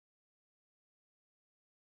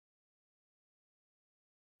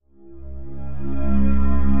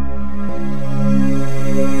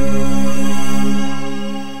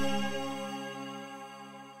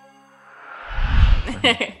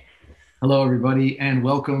Hello, everybody, and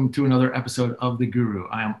welcome to another episode of The Guru.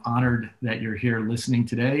 I am honored that you're here listening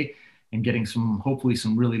today and getting hopefully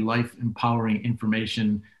some really life-empowering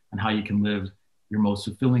information on how you can live your most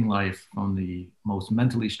fulfilling life from the most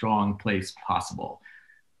mentally strong place possible.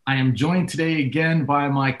 I am joined today again by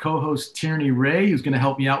my co-host, Tierney Rae, who's going to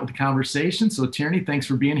help me out with the conversation. So, Tierney, thanks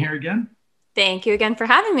for being here again. Thank you again for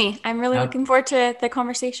having me. I'm really looking forward to the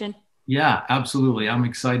conversation. Yeah, absolutely. I'm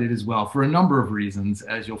excited as well for a number of reasons,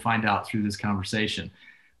 as you'll find out through this conversation.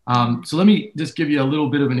 So let me just give you a little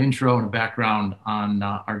bit of an intro and a background on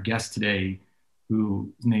our guest today, whose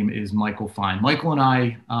name is Michael Fine. Michael and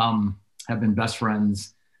I have been best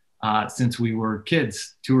friends since we were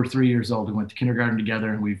kids, 2 or 3 years old. We went to kindergarten together,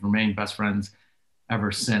 and we've remained best friends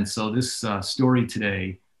ever since. So this story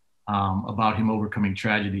today about him overcoming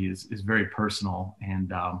tragedy is very personal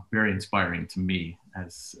and very inspiring to me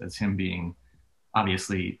as him being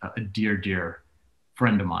obviously a dear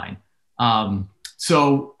friend of mine.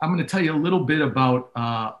 So I'm going to tell you a little bit about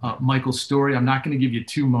Michael's story. I'm not going to give you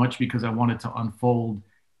too much because I want it to unfold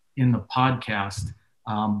in the podcast,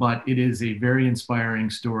 but it is a very inspiring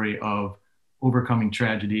story of overcoming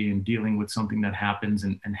tragedy and dealing with something that happens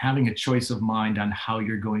and having a choice of mind on how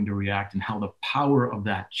you're going to react and how the power of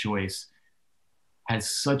that choice has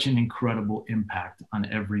such an incredible impact on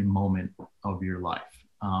every moment of your life.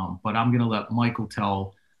 But I'm going to let Michael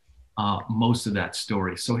tell most of that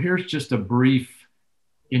story. So here's just a brief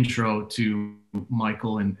intro to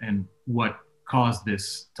Michael and what caused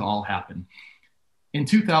this to all happen. In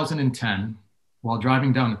 2010, while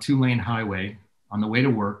driving down a 2-lane highway on the way to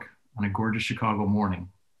work on a gorgeous Chicago morning,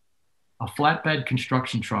 a flatbed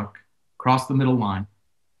construction truck crossed the middle line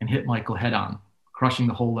and hit Michael head on, crushing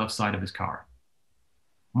the whole left side of his car.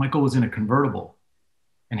 Michael was in a convertible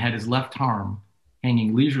and had his left arm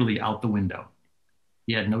hanging leisurely out the window.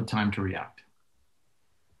 He had no time to react.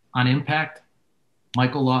 On impact,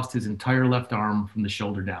 Michael lost his entire left arm from the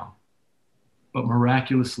shoulder down, but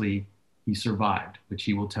miraculously, he survived, which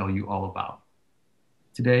he will tell you all about.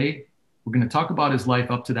 Today, we're going to talk about his life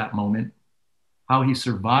up to that moment, how he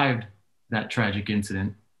survived that tragic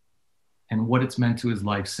incident, and what it's meant to his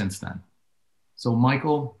life since then. So,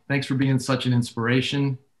 Michael, thanks for being such an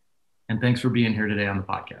inspiration, and thanks for being here today on the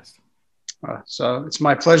podcast. So it's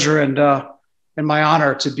my pleasure and my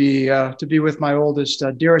honor to be with my oldest,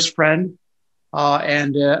 dearest friend,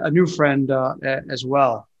 and a new friend as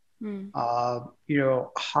well.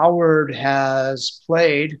 Howard has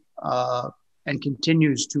played and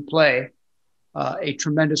continues to play a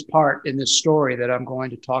tremendous part in this story that I'm going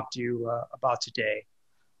to talk to you about today.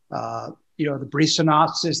 The brief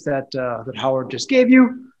synopsis that Howard just gave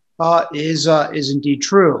you is indeed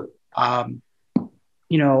true. There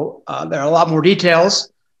are a lot more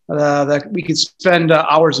details that we could spend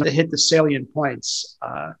hours to hit the salient points.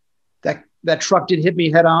 That truck did hit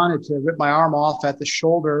me head on. It ripped my arm off at the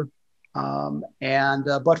shoulder. But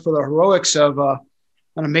for the heroics of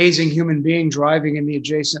an amazing human being driving in the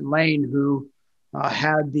adjacent lane who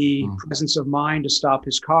had the presence of mind to stop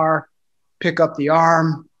his car, pick up the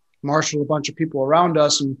arm, marshal a bunch of people around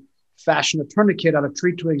us, and fashion a tourniquet out of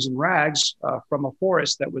tree twigs and rags from a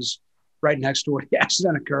forest that was right next to where the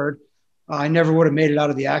accident occurred, I never would have made it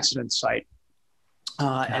out of the accident site.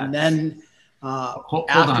 And then hold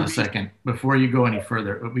on a second before you go any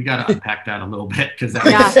further. We got to unpack that a little bit because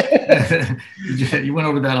you went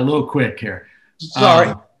over that a little quick here. Sorry.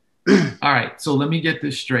 All right. So let me get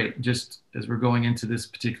this straight just as we're going into this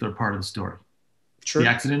particular part of the story. Sure. The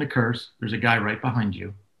accident occurs. There's a guy right behind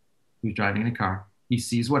you who's driving in a car. He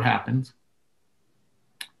sees what happens.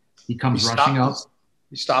 He comes rushing up.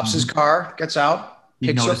 He stops his car, gets out,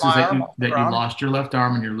 he notices that you lost your left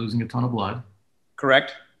arm and you're losing a ton of blood.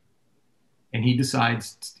 Correct. And he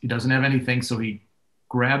decides he doesn't have anything, so he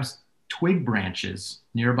grabs twig branches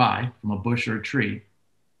nearby from a bush or a tree,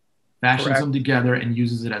 fashions them together, and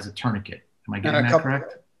uses it as a tourniquet. Am I getting that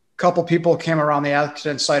correct? A couple people came around the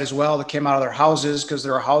accident site as well that came out of their houses because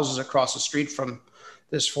there are houses across the street from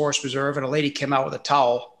this forest reserve, and a lady came out with a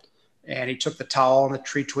towel, and he took the towel and the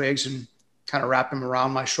tree twigs and kind of wrapped them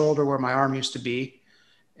around my shoulder where my arm used to be,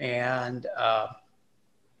 and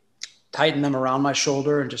tightened them around my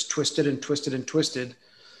shoulder and just twisted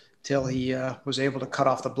till he was able to cut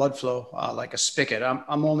off the blood flow like a spigot.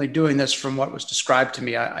 I'm only doing this from what was described to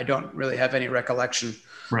me. I don't really have any recollection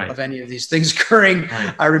of any of these things occurring.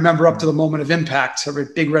 Right. I remember up to the moment of impact, a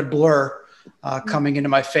big red blur coming into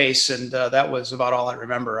my face, and that was about all I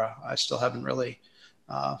remember. I still haven't really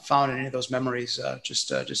found in any of those memories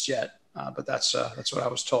just yet. But that's what I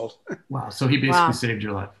was told. Wow. So he basically saved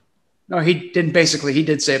your life. No, he didn't. Basically, he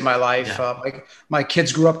did save my life. Yeah. My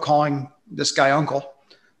kids grew up calling this guy uncle.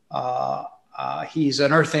 He's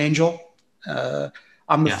an earth angel.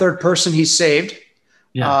 I'm the third person he's saved.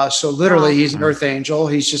 Yeah. So literally, he's an earth angel.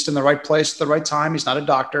 He's just in the right place at the right time. He's not a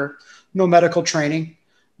doctor, no medical training,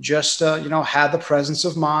 just had the presence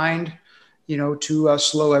of mind, to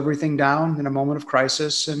slow everything down in a moment of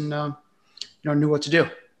crisis, and knew what to do.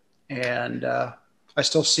 And I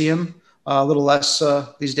still see him a little less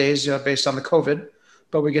these days based on the COVID,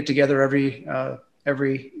 but we get together every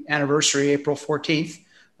anniversary, April 14th,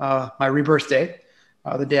 my rebirth day.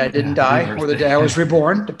 The day I didn't die or the day I was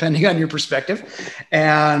reborn, depending on your perspective.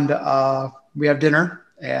 And we have dinner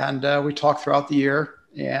and we talk throughout the year,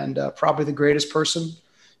 and probably the greatest person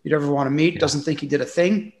you'd ever want to meet. Doesn't think he did a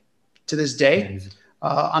thing to this day.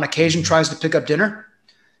 On occasion tries to pick up dinner,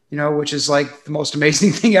 which is like the most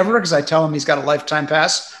amazing thing ever, because I tell him he's got a lifetime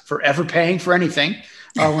pass for ever paying for anything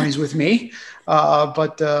when he's with me.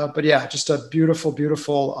 But yeah, just a beautiful,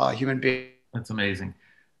 beautiful human being. That's amazing.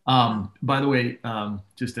 By the way,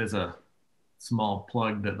 just as a small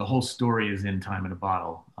plug, that the whole story is in Time in a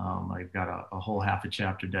Bottle. I've got a whole half a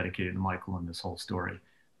chapter dedicated to Michael and this whole story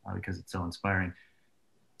because it's so inspiring.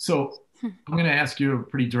 So I'm going to ask you a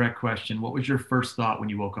pretty direct question. What was your first thought when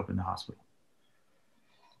you woke up in the hospital?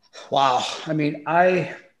 Wow. I mean,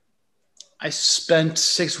 I spent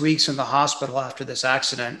 6 weeks in the hospital after this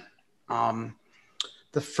accident. The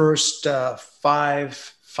first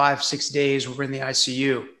 6 days we were in the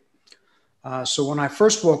ICU. So when I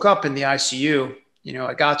first woke up in the ICU,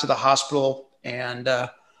 I got to the hospital, and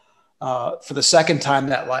for the second time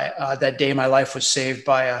that day, my life was saved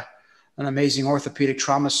by an amazing orthopedic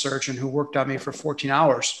trauma surgeon who worked on me for 14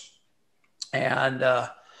 hours and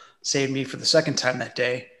saved me for the second time that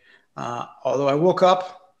day. Although I woke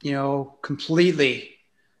up, completely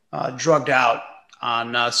drugged out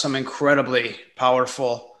on some incredibly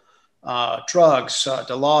powerful drugs,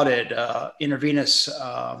 Dilaudid, intravenous,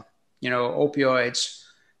 opioids.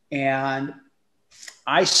 And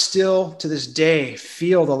I still, to this day,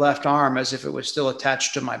 feel the left arm as if it was still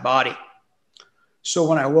attached to my body. So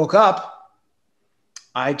when I woke up,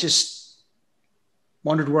 I just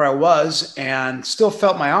wondered where I was and still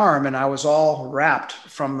felt my arm, and I was all wrapped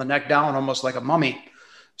from the neck down, almost like a mummy.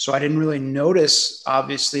 So I didn't really notice,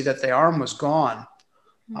 obviously, that the arm was gone.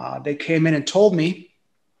 They came in and told me,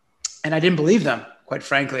 and I didn't believe them, quite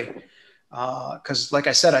frankly, because like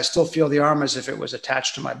I said, I still feel the arm as if it was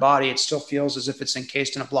attached to my body. It still feels as if it's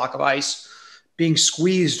encased in a block of ice, being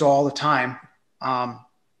squeezed all the time,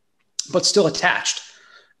 but still attached.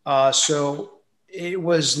 So it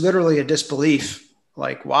was literally a disbelief,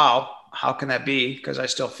 like, wow, how can that be? Because I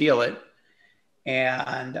still feel it.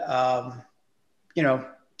 And,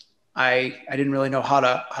 I didn't really know how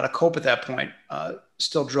to cope at that point.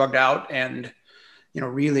 Still drugged out and,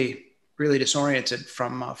 really, really disoriented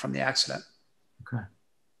from the accident. Okay.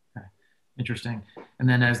 Interesting. And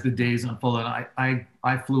then as the days unfolded,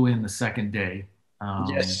 I flew in the second day.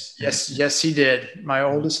 Yes, he did. My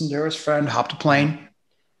oldest and dearest friend hopped a plane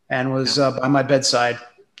and was by my bedside,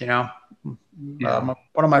 one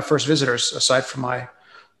of my first visitors aside from my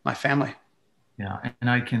family. Yeah. And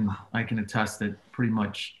I can attest that pretty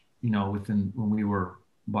much, when we were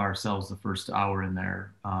by ourselves the first hour in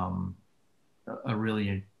there, a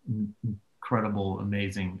really incredible,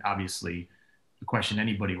 amazing, obviously the question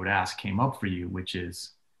anybody would ask came up for you, which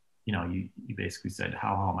is, you basically said,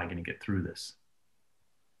 how am I going to get through this?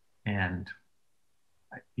 And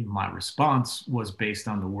my response was based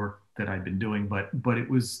on the work that I'd been doing, but it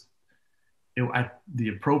was the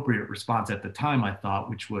appropriate response at the time, I thought,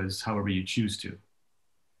 which was however you choose to.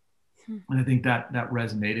 And I think that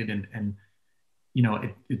resonated, and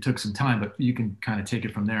it took some time, but you can kind of take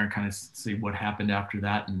it from there and kind of see what happened after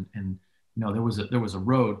that. And there was a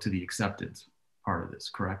road to the acceptance part of this,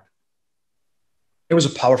 correct? It was a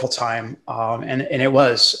powerful time. And it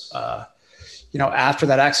was, after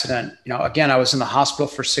that accident, again, I was in the hospital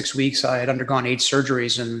for 6 weeks. I had undergone 8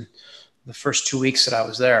 surgeries in the first 2 weeks that I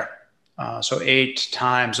was there. So 8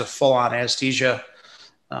 times of full on anesthesia,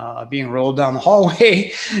 being rolled down the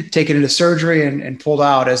hallway, taken into surgery and pulled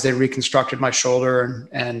out as they reconstructed my shoulder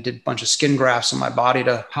and did a bunch of skin grafts on my body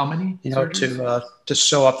to, how many, to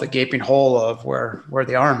sew up the gaping hole of where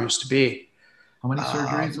the arm used to be. How many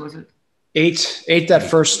surgeries was it? 8 that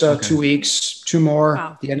first 2 weeks, 2 more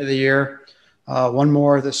at the end of the year, 1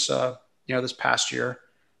 more this past year,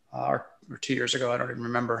 or 2 years ago. I don't even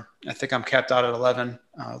remember. I think I'm capped out at 11,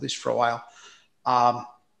 at least for a while.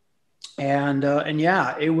 And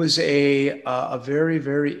yeah, it was a very,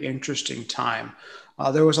 very interesting time.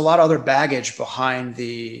 There was a lot of other baggage behind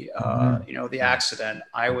the accident.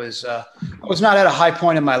 I was not at a high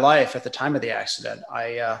point in my life at the time of the accident.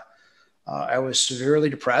 I was severely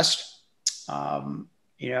depressed. I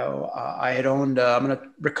had owned, I'm a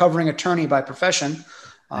recovering attorney by profession,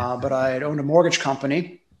 but I had owned a mortgage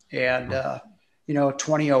company, and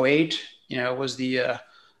 2008, was the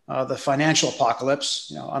financial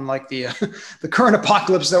apocalypse. Unlike the the current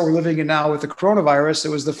apocalypse that we're living in now with the coronavirus, it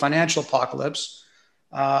was the financial apocalypse.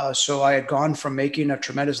 So I had gone from making a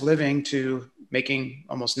tremendous living to making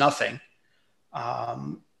almost nothing.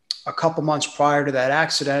 A couple months prior to that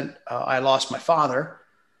accident, I lost my father.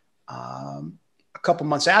 A couple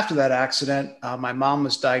months after that accident, my mom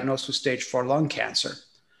was diagnosed with stage 4 lung cancer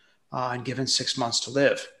and given 6 months to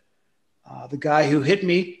live. The guy who hit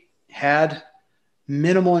me had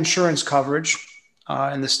minimal insurance coverage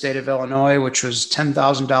in the state of Illinois, which was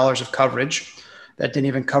 $10,000 of coverage. That didn't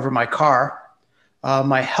even cover my car.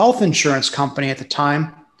 My health insurance company at the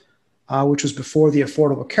time, which was before the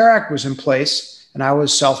Affordable Care Act was in place, and I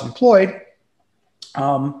was self-employed,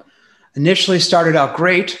 initially started out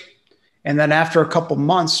great. And then after a couple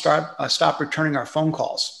months, stopped returning our phone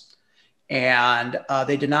calls. And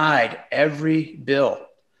they denied every bill.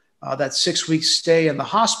 That 6-week stay in the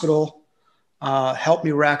hospital helped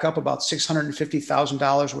me rack up about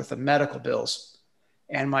 $650,000 worth of medical bills.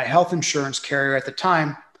 And my health insurance carrier at the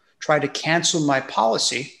time tried to cancel my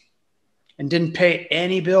policy and didn't pay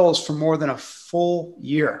any bills for more than a full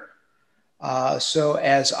year. So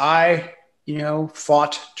as I,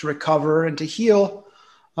 fought to recover and to heal,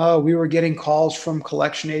 we were getting calls from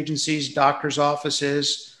collection agencies, doctors'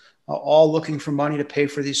 offices, all looking for money to pay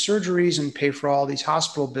for these surgeries and pay for all these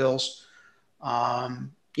hospital bills.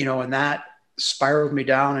 And that spiraled me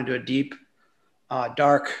down into a deep,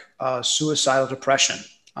 dark, suicidal depression.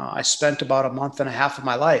 I spent about a month and a half of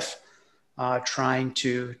my life trying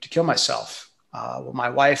to kill myself. My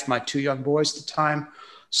wife, my 2 young boys at the time,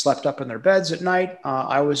 slept up in their beds at night.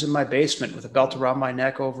 I was in my basement with a belt around my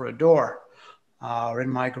neck over a door, or in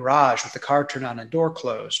my garage with the car turned on and door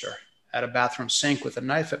closed, or at a bathroom sink with a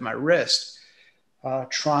knife at my wrist,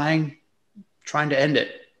 trying to end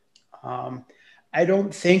it. I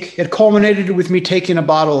don't think it culminated with me taking a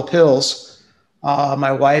bottle of pills.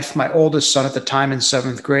 My wife, my oldest son at the time in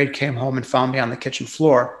 7th grade, came home and found me on the kitchen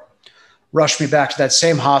floor, rushed me back to that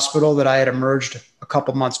same hospital that I had emerged a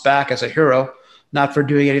couple months back as a hero, not for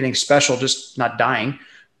doing anything special, just not dying.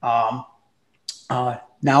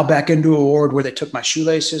 Now back into a ward where they took my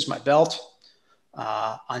shoelaces, my belt,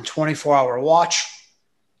 on 24-hour watch,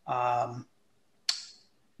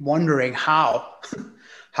 wondering how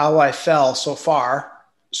I fell so far,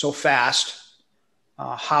 so fast,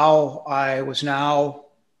 how I was now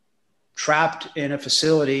trapped in a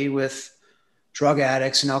facility with drug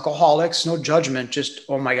addicts and alcoholics. No judgment, just,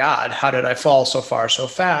 oh my God, how did I fall so far, so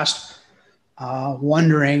fast?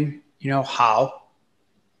 Wondering, how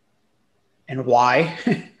and why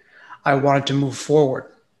I wanted to move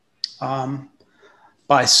forward.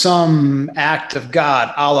 By some act of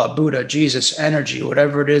God, Allah, Buddha, Jesus, energy,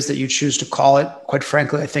 whatever it is that you choose to call it. Quite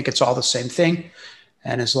frankly, I think it's all the same thing.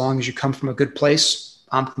 And as long as you come from a good place,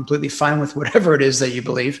 I'm completely fine with whatever it is that you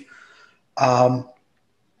believe. I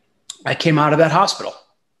came out of that hospital,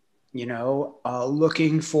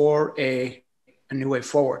 looking for a new way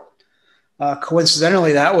forward.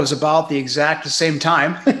 Coincidentally, that was about the exact same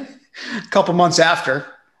time, a couple months after,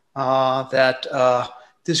 that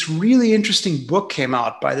this really interesting book came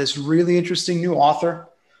out by this really interesting new author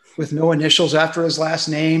with no initials after his last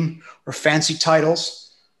name or fancy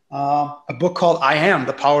titles. A book called I Am,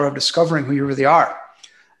 The Power of Discovering Who You Really Are,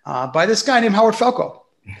 by this guy named Howard Falco.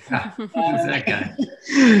 Who's that guy?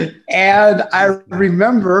 And I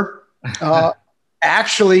remember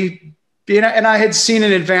actually being, and I had seen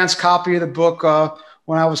an advanced copy of the book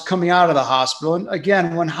when I was coming out of the hospital. And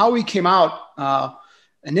again, when Howie came out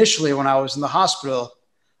initially, when I was in the hospital,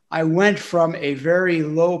 I went from a very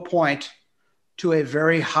low point to a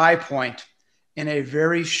very high point in a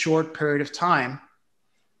very short period of time.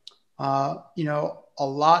 A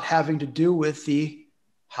lot having to do with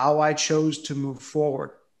how I chose to move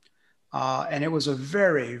forward. And it was a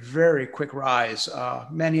very, very quick rise.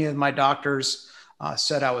 Many of my doctors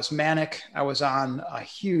said I was manic. I was on a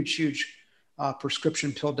huge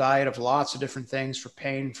prescription pill diet of lots of different things for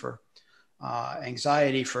pain, for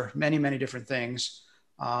anxiety, for many, many different things.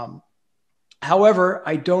 However,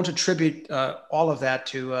 I don't attribute all of that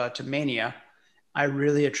to mania. I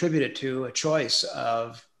really attribute it to a choice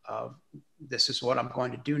of this is what I'm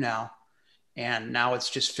going to do now. And now it's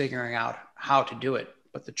just figuring out how to do it.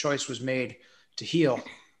 but the choice was made to heal.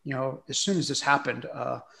 As soon as this happened,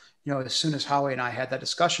 as soon as Howie and I had that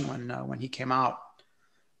discussion when he came out,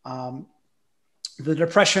 the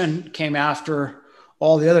depression came after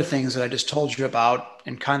all the other things that I just told you about,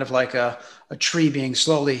 and kind of like a tree being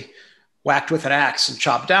slowly whacked with an axe and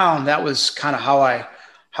chopped down. That was kind of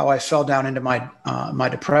how I fell down into my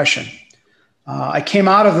depression. I came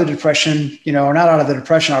out of the depression, or not out of the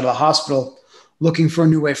depression, out of the hospital, looking for a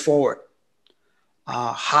new way forward.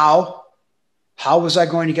 How was I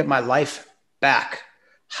going to get my life back?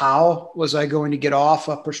 How was I going to get off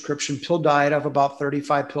a prescription pill diet of about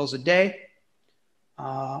 35 pills a day?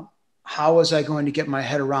 How was I going to get my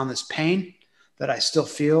head around this pain that I still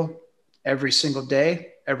feel every single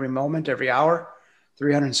day, every moment, every hour,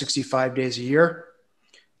 365 days a year?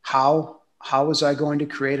 How was I going to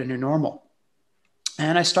create a new normal?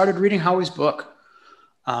 And I started reading Howie's book.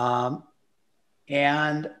 And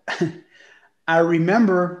I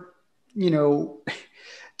remember, to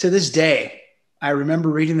this day, I remember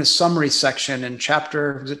reading the summary section in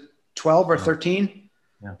chapter, was it 12 or 13?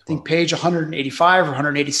 Yeah, 12. I think page 185 or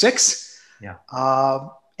 186. Yeah.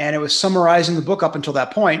 And it was summarizing the book up until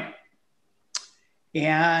that point.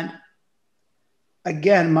 And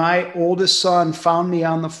again, my oldest son found me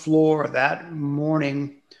on the floor that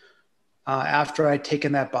morning after I'd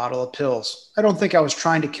taken that bottle of pills. I don't think I was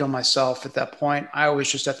trying to kill myself at that point. I was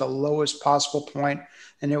just at the lowest possible point,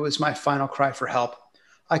 and it was my final cry for help.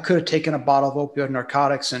 I could have taken a bottle of opioid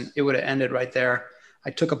narcotics and it would have ended right there.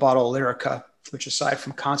 I took a bottle of Lyrica, which aside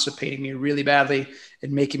from constipating me really badly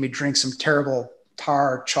and making me drink some terrible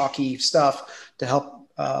tar, chalky stuff to help,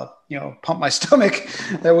 pump my stomach,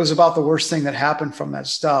 that was about the worst thing that happened from that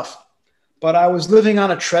stuff. But I was living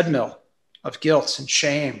on a treadmill of guilt and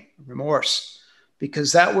shame, and remorse,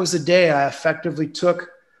 because that was the day I effectively took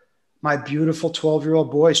my beautiful 12-year-old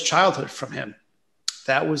boy's childhood from him.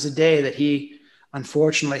 That was the day that he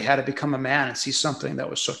unfortunately had to become a man and see something that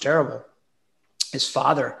was so terrible. His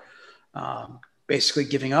father basically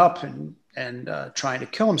giving up and trying to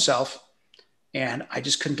kill himself. And I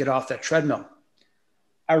just couldn't get off that treadmill.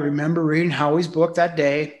 I remember reading Howie's book that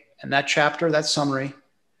day, and that chapter, that summary,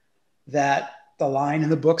 that the line in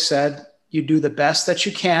the book said, you do the best that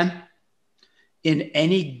you can in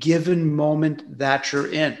any given moment that you're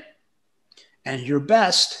in. And your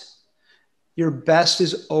best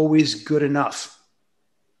is always good enough.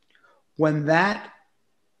 When that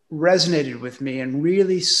resonated with me and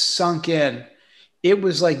really sunk in, it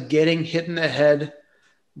was like getting hit in the head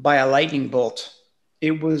by a lightning bolt.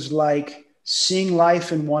 It was like seeing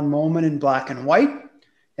life in one moment in black and white,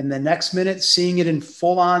 and the next minute seeing it in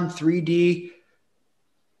full-on 3D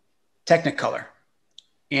Technicolor.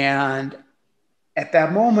 And at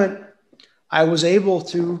that moment, I was able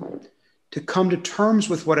to come to terms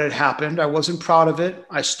with what had happened. I wasn't proud of it.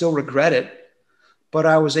 I still regret it. But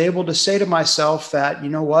I was able to say to myself that, you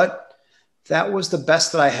know what? That was the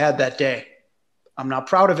best that I had that day. I'm not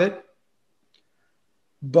proud of it.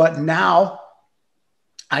 But now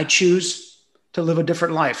I choose to live a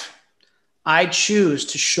different life. I choose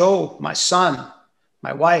to show my son,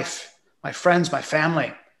 my wife, my friends, my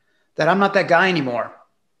family, that I'm not that guy anymore.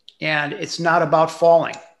 And it's not about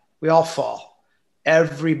falling. We all fall.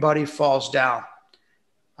 Everybody falls down.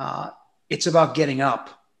 It's about getting up.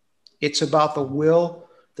 It's about the will,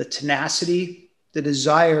 the tenacity, the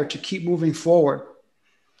desire to keep moving forward,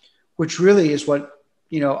 which really is what,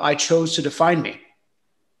 I chose to define me.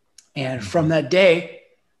 And from that day,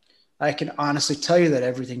 I can honestly tell you that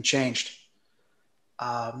everything changed.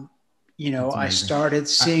 I started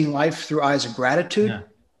seeing life through eyes of gratitude.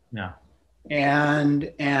 Yeah.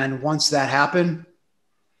 And once that happened,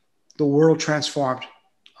 the world transformed,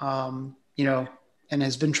 and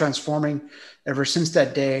has been transforming ever since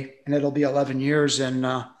that day. And it'll be 11 years in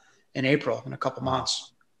April, in a couple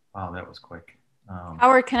months. Wow, that was quick.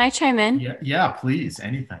 Howard, can I chime in? Yeah, please,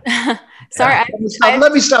 anything. Sorry. Yeah.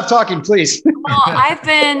 Let me stop talking, please. Well, I've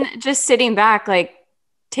been just sitting back, like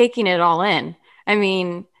taking it all in. I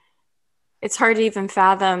mean, it's hard to even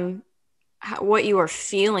fathom what you were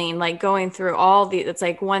feeling, like going through it's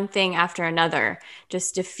like one thing after another,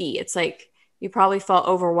 just defeat. It's like you probably felt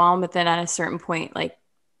overwhelmed, but then at a certain point, like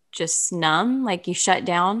just numb, like you shut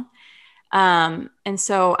down. And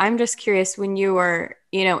so I'm just curious, when you were,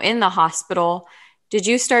 in the hospital, did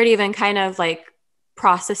you start even kind of like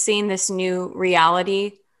processing this new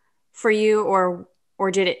reality for you, or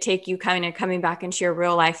did it take you kind of coming back into your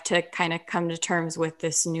real life to kind of come to terms with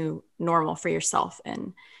this new normal for yourself?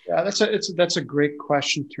 And yeah, that's a great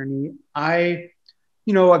question, Tierney. After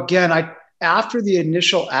the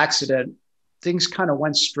initial accident, things kind of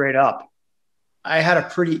went straight up. I had a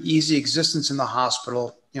pretty easy existence in the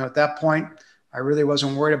hospital. At that point, I really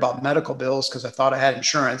wasn't worried about medical bills because I thought I had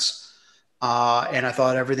insurance, and I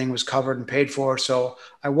thought everything was covered and paid for. So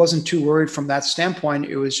I wasn't too worried from that standpoint.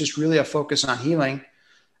 It was just really a focus on healing,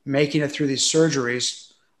 making it through these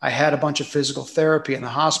surgeries. I had a bunch of physical therapy in the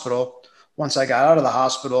hospital. Once I got out of the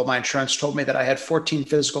hospital, my insurance told me that I had 14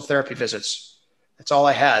 physical therapy visits. That's all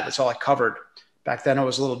I had. That's all I covered. Back then, it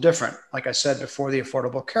was a little different. Like I said, before the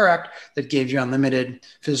Affordable Care Act that gave you unlimited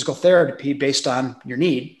physical therapy based on your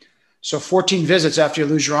need. So 14 visits after you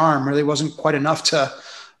lose your arm really wasn't quite enough to,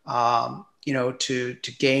 to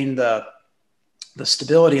gain the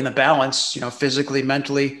stability and the balance, physically,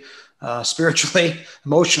 mentally, spiritually,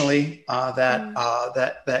 emotionally,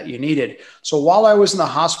 that you needed. So while I was in the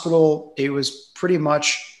hospital, it was pretty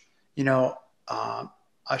much,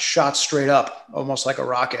 a shot straight up, almost like a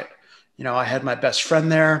rocket. I had my best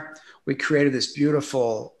friend there. We created this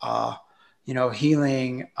beautiful,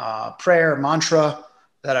 healing prayer mantra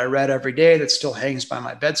that I read every day that still hangs by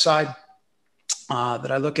my bedside,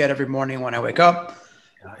 that I look at every morning when I wake up.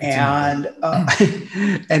 And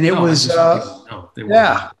it was,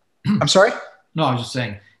 I'm sorry? No, I was just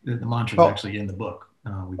saying the mantra is actually in the book.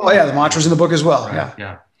 The mantra's in the book as well. Right,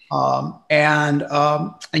 yeah.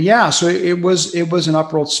 So it was an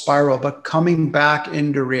upward spiral, but coming back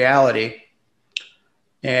into reality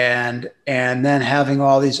and then having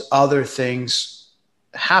all these other things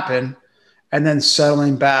happen and then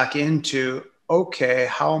settling back into, okay,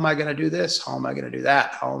 how am I going to do this? How am I going to do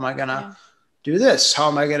that? How am I going to do this? How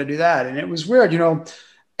am I going to do that? And it was weird.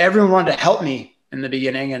 Everyone wanted to help me in the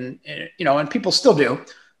beginning and people still do.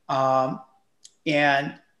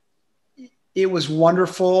 And it was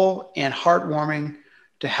wonderful and heartwarming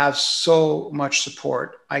to have so much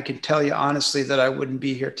support. I can tell you honestly that I wouldn't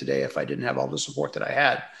be here today if I didn't have all the support that I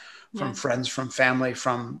had from friends, from family,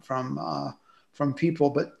 from people.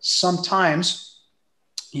 But sometimes,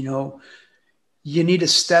 you need to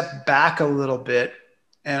step back a little bit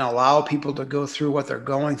and allow people to go through what they're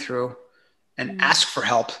going through and ask for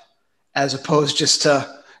help, as opposed just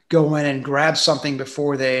to go in and grab something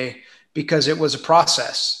because it was a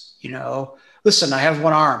process. Listen, I have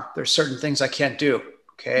one arm. There's certain things I can't do.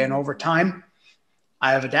 Okay. And over time,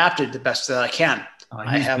 I have adapted the best that I can.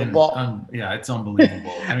 I have a ball. It's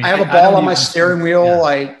unbelievable. I have a ball on my steering wheel.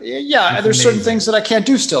 There's certain things that I can't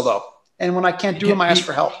do still though. And when I can't do them, I ask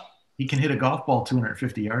for help. He can hit a golf ball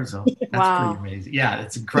 250 yards though. That's pretty amazing. Yeah,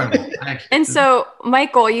 it's incredible. And so,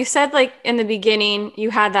 Michael, you said like in the beginning,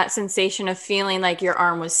 you had that sensation of feeling like your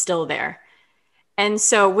arm was still there. And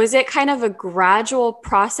so was it kind of a gradual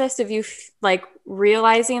process of you like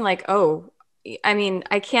realizing like,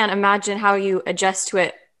 I can't imagine how you adjust to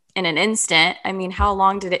it in an instant. How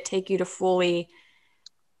long did it take you to fully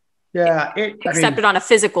accept it on a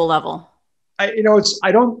physical level? I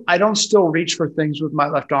don't still reach for things with my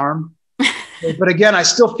left arm, but again, I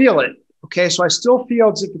still feel it. Okay. So I still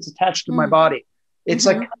feel as if it's attached to my body. It's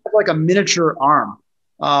like a miniature arm,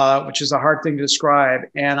 which is a hard thing to describe.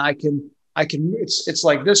 And it's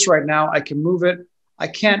like this right now. I can move it. I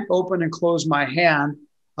can't open and close my hand.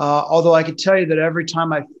 Although I can tell you that every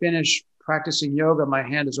time I finish practicing yoga, my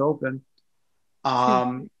hand is open.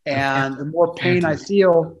 And the more pain I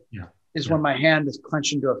feel is when my hand is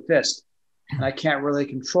clenched into a fist and I can't really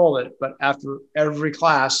control it. But after every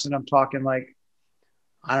class, and I'm talking like,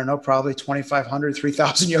 I don't know, probably 2,500,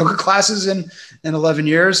 3,000 yoga classes in 11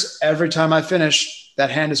 years, every time I finish, that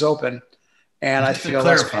hand is open. And I feel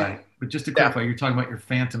less pain. But just to clarify, you're talking about your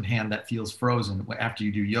phantom hand that feels frozen. After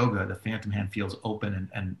you do yoga, the phantom hand feels open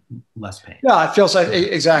and less pain. Yeah, it feels like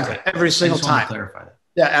exactly every single time. I just want to clarify that.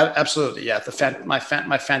 Yeah, absolutely. Yeah, my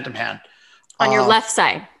phantom hand on your left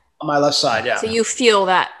side. On my left side, yeah. So you feel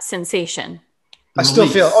that sensation. I still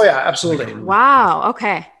feel. Oh yeah, absolutely. Wow.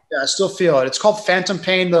 Okay. Yeah, I still feel it. It's called phantom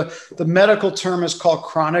pain. The medical term is called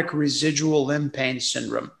chronic residual limb pain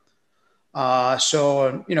syndrome.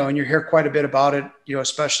 And you hear quite a bit about it,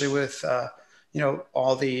 especially with,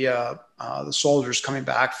 all the soldiers coming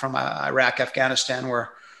back from Iraq, Afghanistan,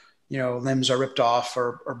 where, limbs are ripped off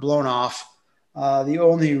or blown off. The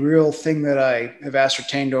only real thing that I have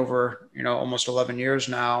ascertained over, almost 11 years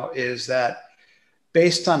now is that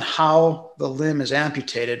based on how the limb is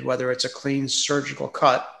amputated, whether it's a clean surgical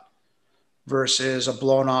cut versus a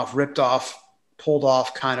blown off, ripped off, pulled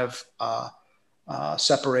off kind of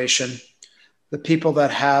separation, the people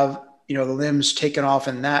that have, the limbs taken off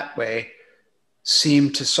in that way seem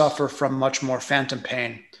to suffer from much more phantom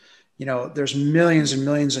pain. There's millions and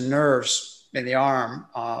millions of nerves in the arm,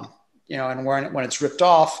 and when it's ripped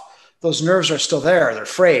off, those nerves are still there. They're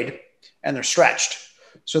frayed and they're stretched.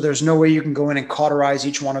 So there's no way you can go in and cauterize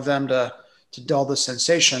each one of them to dull the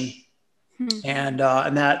sensation. Hmm. And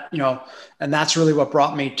that, and that's really what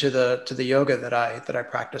brought me to the yoga that I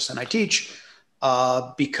practice and I teach,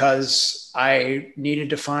 because I needed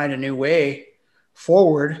to find a new way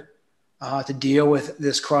forward to deal with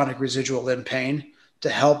this chronic residual limb pain, to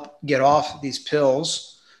help get off these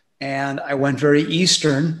pills. And I went very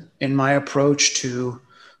Eastern in my approach to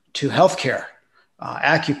healthcare.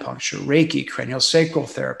 Acupuncture, Reiki, craniosacral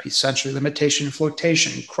therapy, sensory limitation and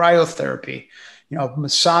flotation, cryotherapy,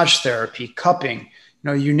 massage therapy, cupping,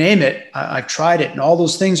 you name it. I've tried it. And all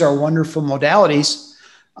those things are wonderful modalities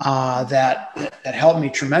that helped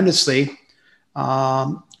me tremendously.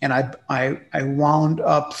 And I wound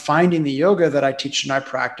up finding the yoga that I teach and I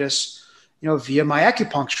practice, via my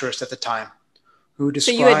acupuncturist at the time, who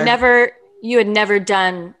described. So you had never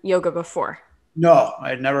done yoga before? No, I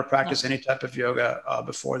had never practiced any type of yoga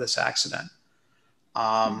before this accident.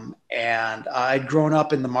 And I'd grown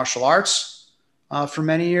up in the martial arts for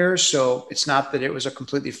many years. So it's not that it was a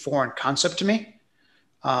completely foreign concept to me.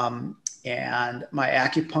 And my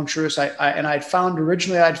acupuncturist, I'd found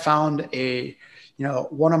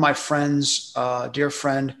one of my friends, dear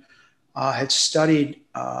friend, had studied,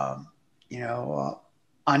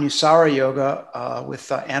 Anusara yoga with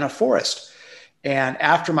Anna Forrest. And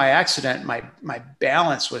after my accident, my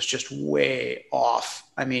balance was just way off.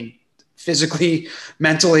 I mean, physically,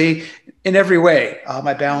 mentally, in every way,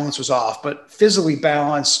 my balance was off. But physically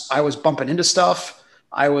balanced, I was bumping into stuff.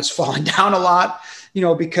 I was falling down a lot,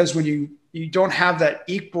 because when you don't have that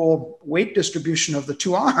equal weight distribution of the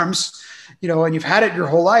two arms, and you've had it your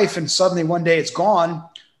whole life, and suddenly one day it's gone,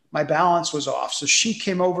 my balance was off. So she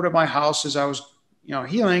came over to my house as I was,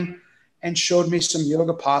 healing, and showed me some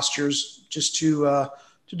yoga postures just to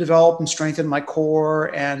develop and strengthen my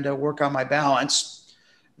core and work on my balance.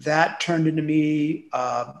 That turned into me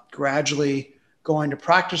gradually going to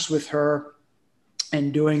practice with her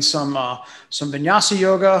and doing some vinyasa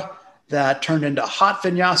yoga that turned into hot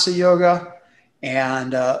vinyasa yoga.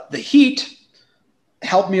 And the heat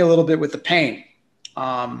helped me a little bit with the pain.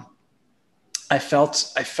 I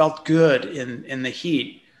felt good in the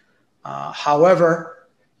heat. However,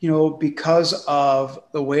 because of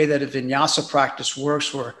the way that a vinyasa practice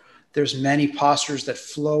works, where there's many postures that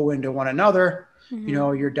flow into one another,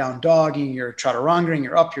 you're down dogging, you're chaturangaing,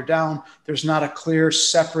 you're up, you're down. There's not a clear,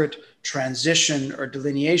 separate transition or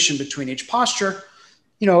delineation between each posture.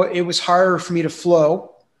 It was harder for me to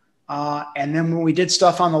flow. And then when we did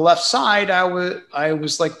stuff on the left side, I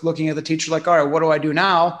was like looking at the teacher like, all right, what do I do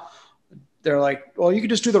now? They're like, well, you could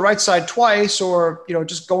just do the right side twice, or,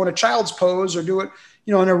 just go in a child's pose or do it,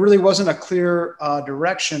 and there really wasn't a clear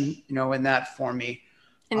direction, in that for me.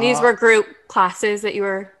 And these were group classes that you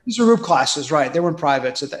were? These were group classes, right. They weren't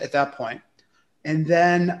privates at that point. And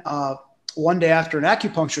then one day after an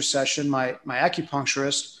acupuncture session, my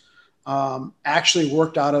acupuncturist actually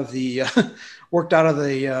worked out of the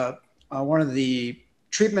one of the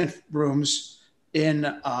treatment rooms in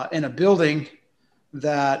a building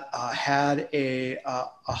that had a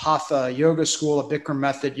hatha yoga school, a Bikram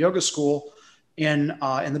method yoga school in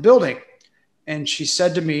the building. And she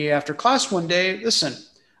said to me after class one day, listen,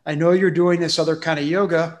 I know you're doing this other kind of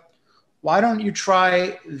yoga. Why don't you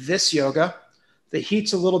try this yoga? The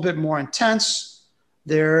heat's a little bit more intense.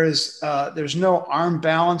 There's no arm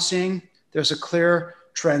balancing. There's a clear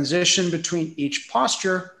transition between each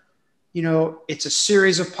posture. It's a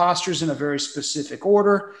series of postures in a very specific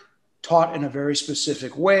order, taught in a very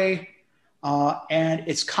specific way. And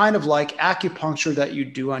it's kind of like acupuncture that you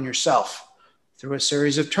do on yourself. Through a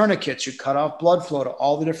series of tourniquets, you cut off blood flow to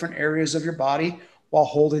all the different areas of your body while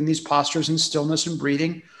holding these postures in stillness and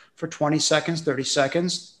breathing for 20 seconds, 30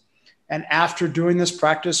 seconds. And after doing this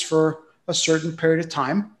practice for a certain period of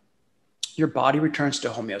time, your body returns to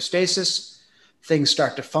homeostasis. Things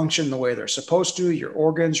start to function the way they're supposed to. Your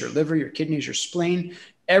organs, your liver, your kidneys, your spleen,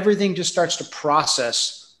 everything just starts to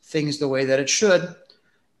process things the way that it should.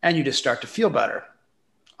 And you just start to feel better.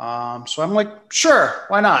 So I'm like, sure,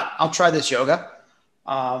 why not? I'll try this yoga.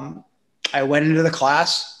 I went into the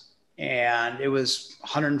class and it was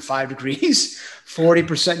 105 degrees,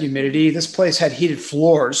 40% humidity. This place had heated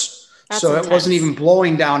floors. That's so intense. It wasn't even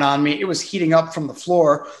blowing down on me. It was heating up from the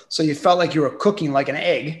floor. So you felt like you were cooking like an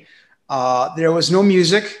egg. There was no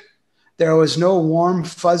music. There was no warm,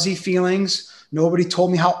 fuzzy feelings. Nobody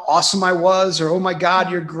told me how awesome I was or, oh my God,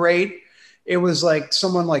 you're great. It was like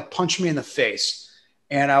someone like punched me in the face.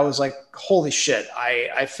 And I was like, holy shit.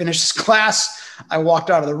 I finished this class. I walked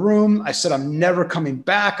out of the room. I said, I'm never coming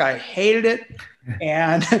back. I hated it.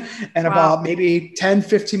 And wow. About maybe 10,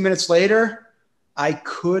 15 minutes later, I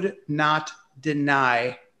could not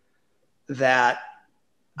deny that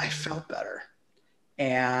I felt better.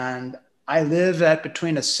 And I live at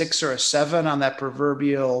between a 6 or a 7 on that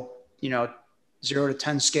proverbial, 0 to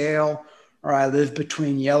 10 scale, or I live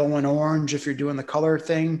between yellow and orange if you're doing the color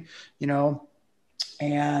thing,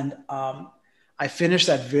 and I finished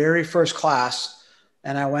that very first class,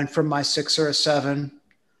 and I went from my 6 or a 7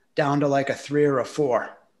 down to like a 3 or a 4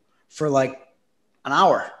 for like an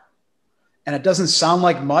hour. And it doesn't sound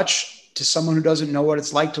like much to someone who doesn't know what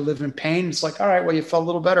it's like to live in pain. It's like, all right, well, you felt a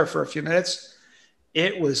little better for a few minutes.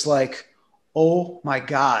 It was like, oh my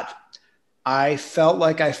God. I felt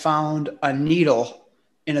like I found a needle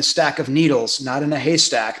in a stack of needles, not in a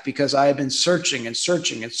haystack, because I had been searching and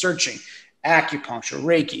searching and searching. Acupuncture,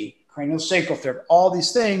 Reiki, craniosacral therapy, all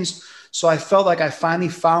these things. So I felt like I finally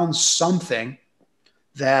found something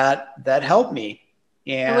that helped me.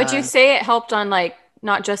 And would you say it helped on like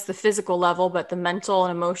not just the physical level, but the mental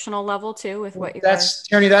and emotional level too, with what you were?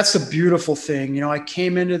 Tierney, that's the beautiful thing. I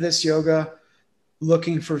came into this yoga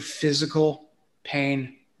looking for physical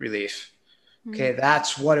pain relief. Okay,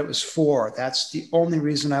 that's what it was for. That's the only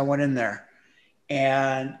reason I went in there.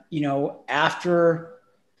 And, after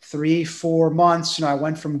 3-4 months, I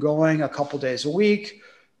went from going a couple days a week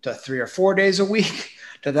to 3 or 4 days a week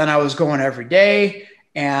to then I was going every day.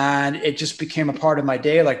 And it just became a part of my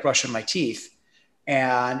day, like brushing my teeth.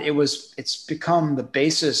 And it's become the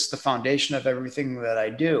basis, the foundation of everything that I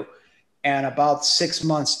do. And about 6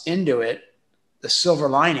 months into it, the silver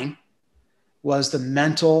lining was the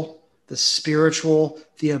mental, the spiritual,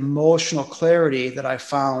 the emotional clarity that I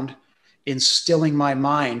found in stilling my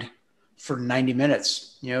mind for 90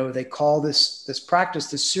 minutes. They call this practice,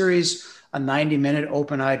 this series, a 90-minute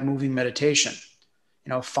open-eyed moving meditation.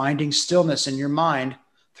 Finding stillness in your mind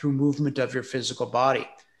through movement of your physical body.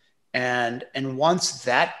 And once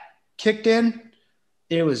that kicked in,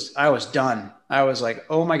 I was done. I was like,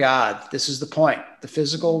 oh my God, this is the point. The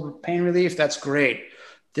physical pain relief, that's great.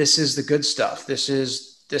 This is the good stuff. This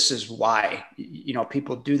is why,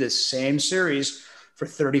 people do this same series for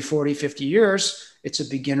 30, 40, 50 years. It's a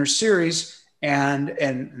beginner series.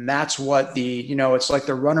 And that's what it's like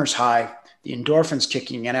the runner's high, the endorphins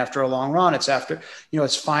kicking in after a long run. It's after,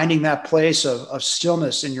 it's finding that place of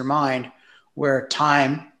stillness in your mind where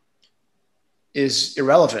time is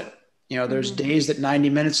irrelevant. There's days that 90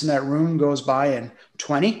 minutes in that room goes by in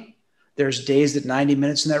 20. There's days that 90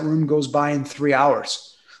 minutes in that room goes by in 3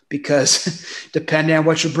 hours, because depending on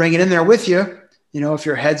what you're bringing in there with you, if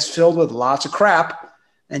your head's filled with lots of crap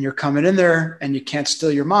and you're coming in there and you can't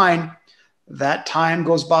still your mind, that time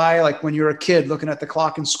goes by like when you're a kid looking at the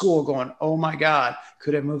clock in school going, oh my God,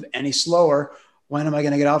 could it move any slower? When am I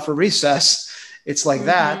going to get out for recess? It's like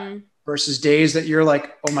that, versus days that you're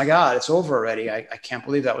like, oh my God, it's over already. I can't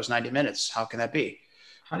believe that was 90 minutes. How can that be?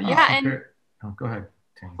 How do you compare? Go ahead.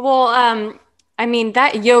 Tierney. Well, I mean,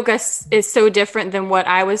 that yoga is so different than what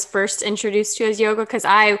I was first introduced to as yoga, because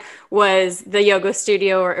I was the yoga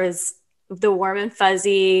studio, or it was the warm and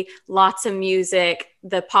fuzzy, lots of music,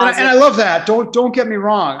 the positive. And I love that. Don't get me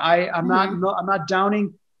wrong. I'm not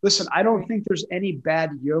downing. Listen, I don't think there's any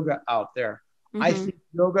bad yoga out there. I think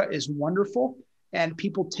yoga is wonderful, and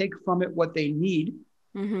people take from it what they need.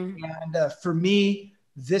 And for me,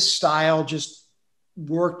 this style just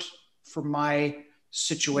worked for my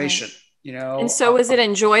situation. And so was it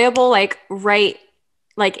enjoyable, like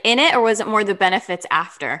in it, or was it more the benefits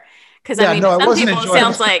after? Because some people, it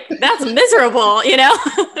sounds like that's miserable,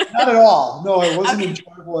 Not at all. No, it wasn't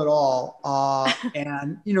enjoyable at all.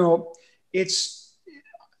 And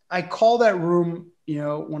I call that room,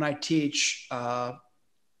 when I teach, a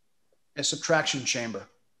subtraction chamber.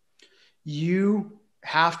 You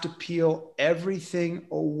have to peel everything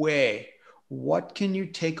away. What can you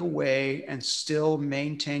take away and still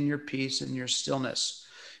maintain your peace and your stillness?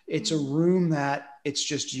 It's a room that it's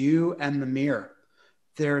just you and the mirror.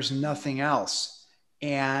 There's nothing else.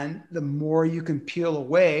 And the more you can peel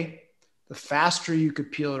away, the faster you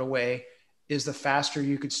could peel it away, is the faster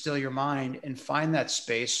you could still your mind and find that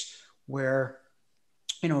space where,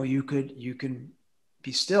 you can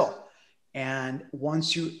be still. And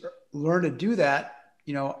once you learn to do that,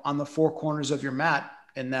 on the 4 corners of your mat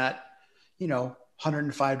in that,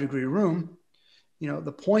 105-degree room,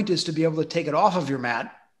 the point is to be able to take it off of your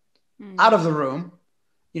mat, out of the room,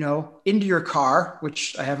 into your car,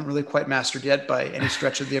 which I haven't really quite mastered yet by any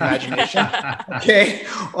stretch of the imagination. Okay.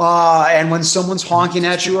 And when someone's honking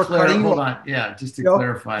at you or cutting, hold on. Yeah. Just to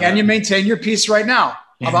clarify. Can you maintain your peace right now?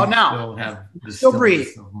 How about now? Still have the still breathe.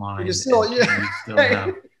 Of mind, you still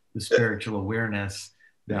have the spiritual awareness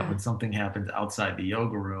that when something happens outside the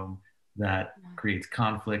yoga room that creates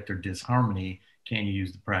conflict or disharmony, can you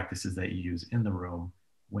use the practices that you use in the room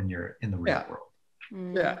when you're in the real world?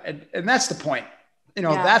 Yeah. And that's the point.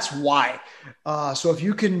 Yeah. That's why. So if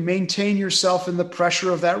you can maintain yourself in the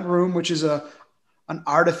pressure of that room, which is an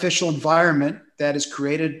artificial environment that is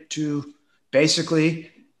created to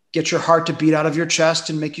basically get your heart to beat out of your chest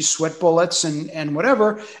and make you sweat bullets and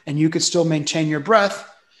whatever, and you could still maintain your breath,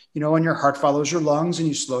 and your heart follows your lungs, and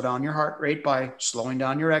you slow down your heart rate by slowing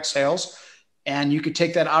down your exhales. And you could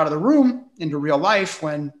take that out of the room into real life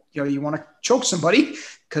when, you want to choke somebody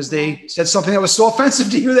because they said something that was so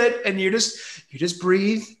offensive to you and you just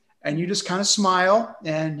breathe and you just kind of smile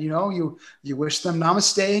and, you wish them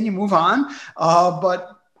namaste and you move on.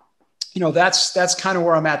 But that's kind of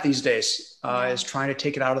where I'm at these days, is trying to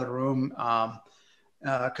take it out of the room.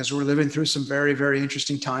 Because we're living through some very, very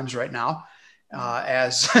interesting times right now.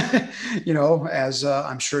 As as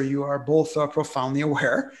I'm sure you are both profoundly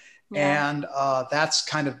aware. Yeah. And that's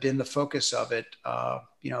kind of been the focus of it,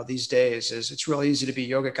 these days. Is it's really easy to be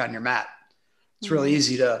yogic on your mat. It's really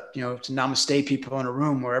easy to to namaste people in a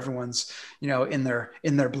room where everyone's in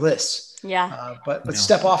their bliss. Yeah. But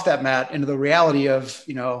step off that mat into the reality of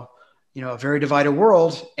a very divided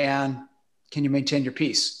world, and can you maintain your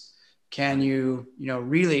peace? Can you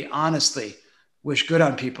really honestly wish good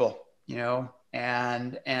on people?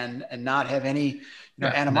 And not have any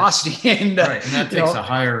animosity. And that takes a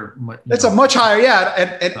higher. It's a much higher,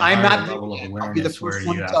 And I'm not level of awareness. I'll be the first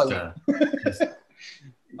one you to have tell to.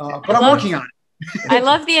 But I'm working on it. I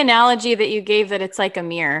love the analogy that you gave that it's like a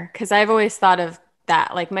mirror, because I've always thought of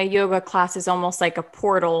that. Like my yoga class is almost like a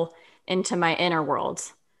portal into my inner world.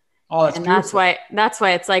 Oh, that's beautiful. That's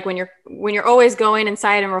why it's like when you're always going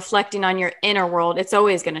inside and reflecting on your inner world, it's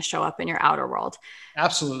always going to show up in your outer world.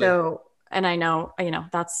 Absolutely. So, and I know,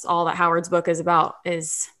 that's all that Howard's book is about,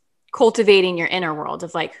 is cultivating your inner world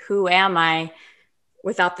of like, who am I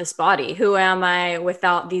without this body? Who am I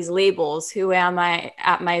without these labels? Who am I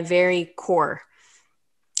at my very core?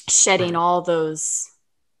 Shedding all those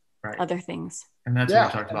other things. And that's what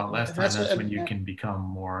we talked about last time. That's when you can become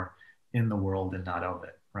more in the world and not of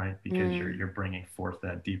it, right? Because you're bringing forth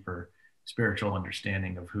that deeper spiritual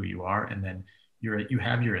understanding of who you are. And then you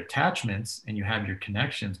have your attachments and you have your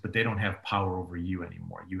connections, but they don't have power over you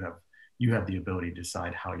anymore. You have the ability to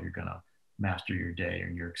decide how you're going to master your day or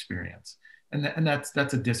your experience. And that's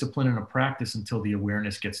a discipline and a practice until the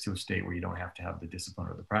awareness gets to a state where you don't have to have the discipline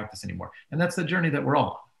or the practice anymore. And that's the journey that we're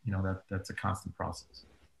all on. That's a constant process.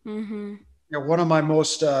 Mm-hmm. One of my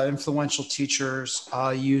most influential teachers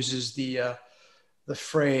uses the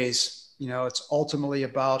phrase, it's ultimately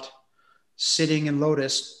about sitting in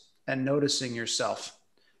lotus and noticing yourself,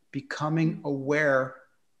 becoming aware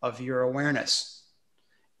of your awareness.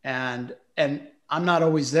 And I'm not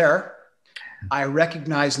always there. I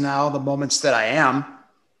recognize now the moments that I am,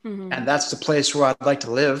 and that's the place where I'd like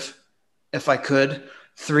to live if I could,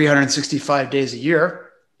 365 days a year.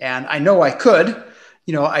 And I know I could,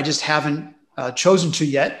 I just haven't chosen to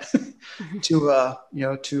yet to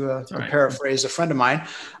paraphrase a friend of mine.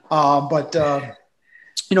 But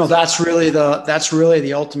that's really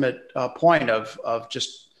the ultimate point of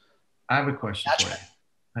just. I have a question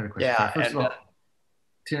for you. Yeah. First of all,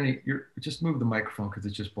 Tierney, just move the microphone because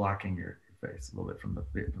it's just blocking your face a little bit from the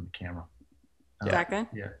camera. Is that good?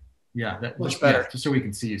 Yeah, that much better. Just so we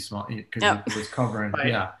can see you small, because it was covering. Right.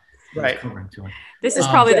 Yeah, right. Covering too much. This is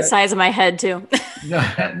probably the size of my head too.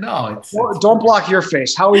 No, it's don't block your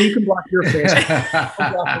face. How you can block your face?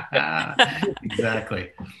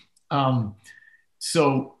 Exactly.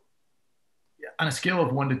 So on a scale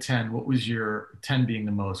of 1 to 10, what was your 10 being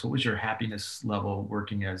the most? What was your happiness level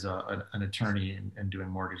working as an attorney and doing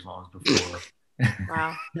mortgage loans before?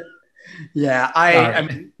 Wow. Yeah,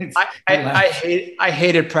 I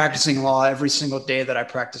hated practicing law every single day that I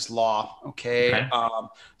practiced law. Okay.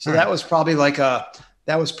 So that was probably like a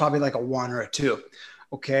 1 or a 2.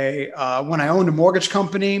 Okay. When I owned a mortgage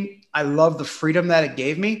company, I loved the freedom that it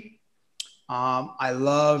gave me. I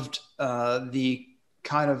loved the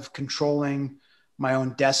kind of controlling my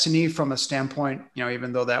own destiny from a standpoint,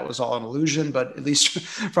 even though that was all an illusion, but at least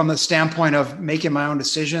from the standpoint of making my own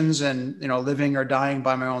decisions and, living or dying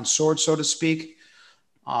by my own sword, so to speak.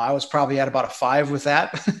 I was probably at about a 5 with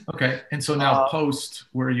that. Okay. And so now post,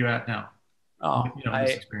 where are you at now?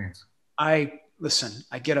 This experience. Listen,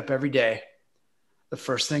 I get up every day. The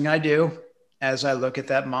first thing I do as I look at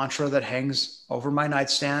that mantra that hangs over my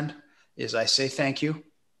nightstand is I say, thank you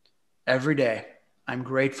every day. I'm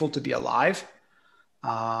grateful to be alive.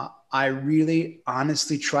 I really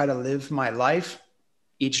honestly try to live my life.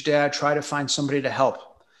 Each day I try to find somebody to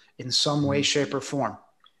help in some way, shape, or form.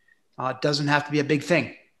 It doesn't have to be a big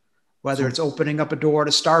thing, whether it's opening up a door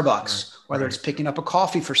to Starbucks, whether it's picking up a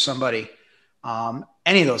coffee for somebody,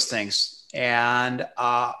 any of those things. And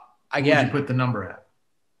Again, again, you put the number at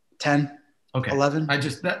 10, okay. 11.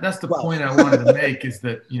 That's the 12. point I wanted to make, is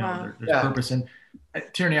that, Wow. there's purpose. And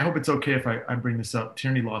Tierney, I hope it's okay if I bring this up.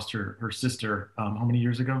 Tierney lost her sister, how many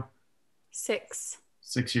years ago? 6.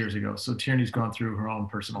 6 years ago. So Tierney's gone through her own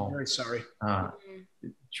personal I'm very sorry.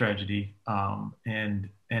 tragedy,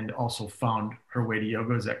 and also found her way to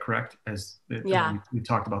yoga. Is that correct? Yeah. We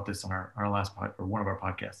talked about this on our last or one of our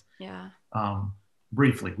podcasts. Yeah.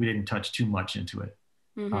 Briefly, we didn't touch too much into it.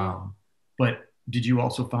 But did you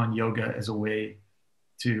also find yoga as a way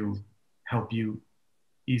to help you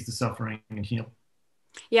ease the suffering and heal?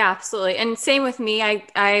 Yeah, absolutely. And same with me.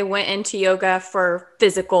 I went into yoga for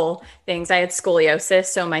physical things. I had scoliosis,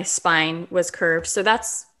 so my spine was curved. So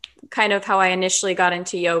that's kind of how I initially got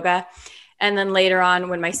into yoga. And then later on,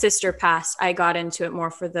 when my sister passed, I got into it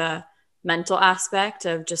more for the mental aspect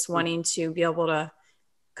of just wanting to be able to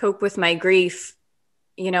cope with my grief,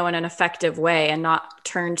 in an effective way and not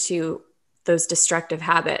turn to those destructive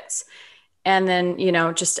habits. And then,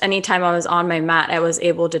 just anytime I was on my mat, I was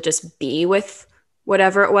able to just be with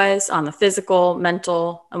whatever it was on the physical,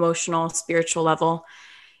 mental, emotional, spiritual level,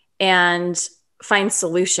 and find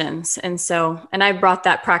solutions. And I brought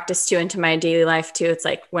that practice too into my daily life too. It's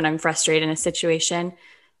like when I'm frustrated in a situation,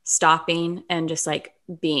 stopping and just like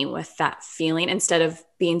being with that feeling instead of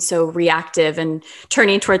being so reactive and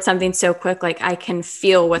turning towards something so quick. Like I can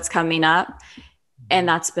feel what's coming up. And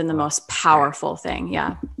that's been the most powerful thing.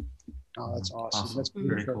 Yeah. Oh, that's awesome. That's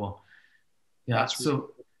very cool. Yeah. That's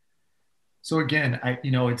So again,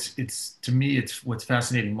 it's to me, it's what's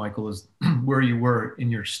fascinating, Michael, is where you were in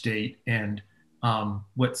your state, and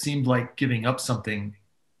what seemed like giving up something,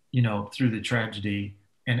 through the tragedy,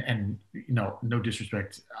 and no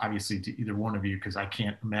disrespect, obviously, to either one of you, because I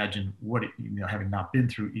can't imagine what having not been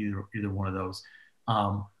through either one of those,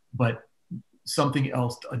 but something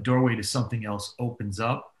else, a doorway to something else opens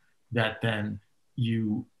up that then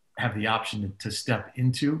you have the option to step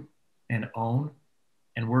into and own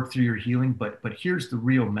and work through your healing. But here's the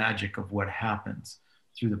real magic of what happens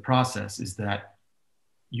through the process, is that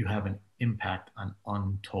you have an impact on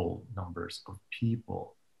untold numbers of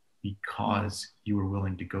people because you were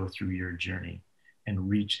willing to go through your journey and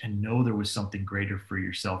reach and know there was something greater for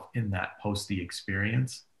yourself in that post the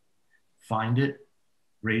experience. Find it,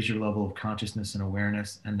 raise your level of consciousness and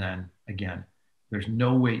awareness. And then again, there's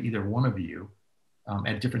no way either one of you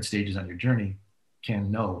at different stages on your journey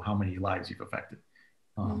can know how many lives you've affected.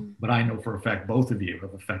 But I know for a fact, both of you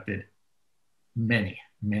have affected many,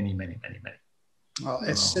 many, many, many, many. Well,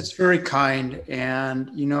 it's very kind.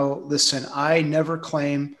 And, listen, I never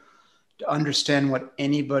claim to understand what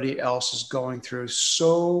anybody else is going through.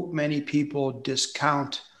 So many people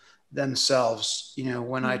discount themselves.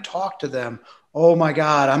 When I talk to them, oh my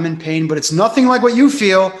God, I'm in pain, but it's nothing like what you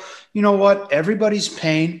feel. You know what? Everybody's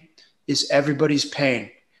pain is everybody's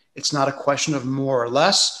pain. It's not a question of more or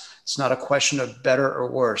less. It's not a question of better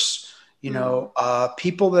or worse.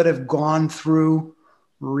 People that have gone through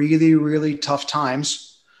really, really tough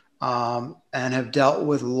times and have dealt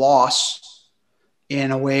with loss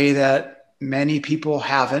in a way that many people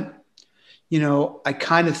haven't. I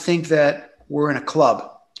kind of think that we're in a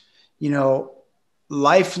club.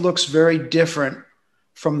 Life looks very different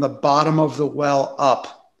from the bottom of the well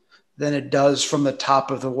up than it does from the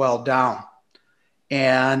top of the well down.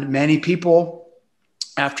 And many people,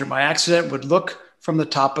 after my accident, would look from the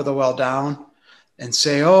top of the well down and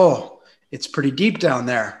say, oh, it's pretty deep down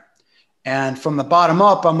there. And from the bottom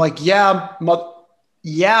up, I'm like, yeah,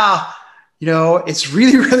 it's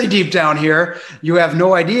really, really deep down here. You have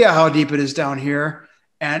no idea how deep it is down here.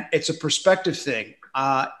 And it's a perspective thing.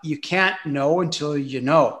 You can't know until you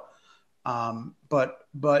know.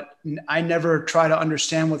 But I never try to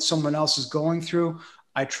understand what someone else is going through.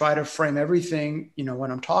 I try to frame everything,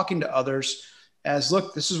 when I'm talking to others, as,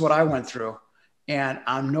 look, this is what I went through, and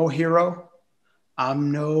I'm no hero.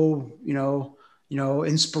 I'm no,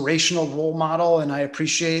 inspirational role model. And I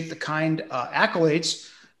appreciate the kind accolades.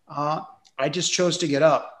 I just chose to get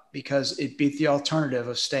up because it beat the alternative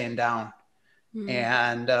of staying down.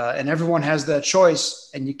 And everyone has that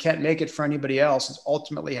choice, and you can't make it for anybody else. It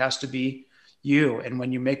ultimately has to be you. And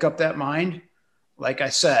when you make up that mind, like I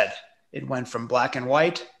said, it went from black and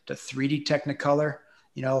white to 3D Technicolor,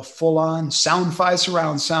 full on sound 5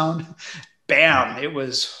 surround sound. Bam. It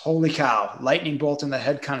was holy cow, lightning bolt in the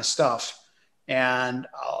head kind of stuff. And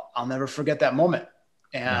I'll never forget that moment.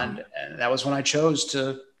 And that was when I chose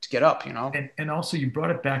to get up, And also you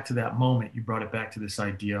brought it back to that moment. You brought it back to this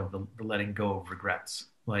idea of the letting go of regrets,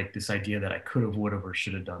 like this idea that I could have, would have, or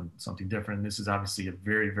should have done something different. And this is obviously a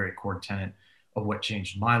very, very core tenet of what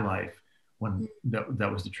changed my life, when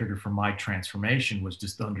that was the trigger for my transformation, was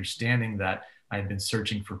just understanding that I had been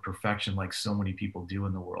searching for perfection like so many people do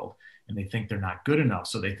in the world. And they think they're not good enough.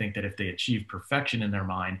 So they think that if they achieve perfection in their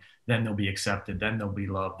mind, then they'll be accepted, then they'll be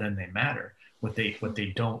loved, then they matter. What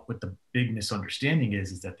the big misunderstanding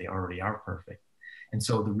is that they already are perfect. And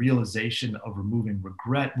so the realization of removing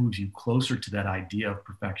regret moves you closer to that idea of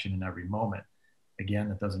perfection in every moment. Again,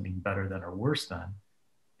 that doesn't mean better than or worse than.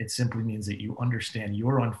 It simply means that you understand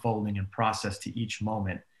your unfolding and process to each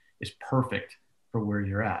moment is perfect for where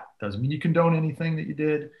you're at. Doesn't mean you condone anything that you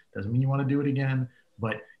did. Doesn't mean you want to do it again,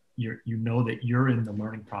 but you know that you're in the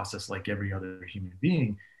learning process like every other human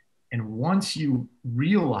being. And once you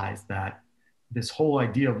realize that, this whole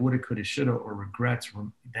idea of woulda, coulda, shoulda, or regrets,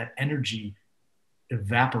 that energy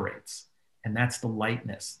evaporates. And that's the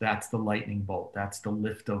lightness. That's the lightning bolt. That's the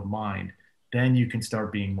lift of mind. Then you can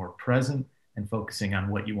start being more present and focusing on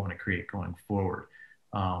what you want to create going forward.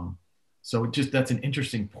 So that's an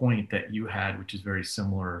interesting point that you had, which is very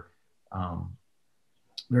similar to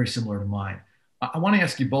mine. I want to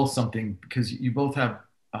ask you both something, because you both have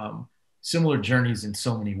similar journeys in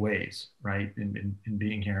so many ways, right? In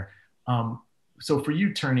being here. So for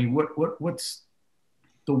you, Tierney, what's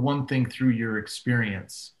the one thing through your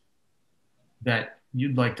experience that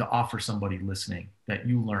you'd like to offer somebody listening that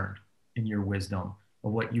you learned in your wisdom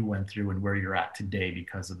of what you went through and where you're at today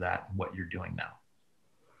because of that and what you're doing now?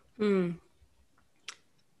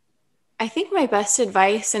 I think my best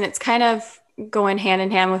advice, and it's kind of going hand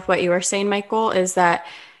in hand with what you were saying, Michael, is that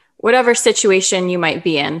whatever situation you might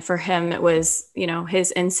be in, for him, it was,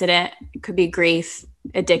 his incident. It could be grief,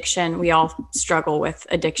 addiction. We all struggle with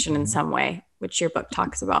addiction in some way, which your book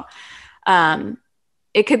talks about.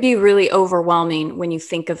 It could be really overwhelming when you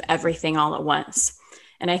think of everything all at once.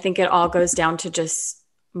 And I think it all goes down to just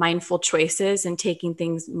mindful choices and taking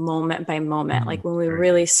things moment by moment. Like when we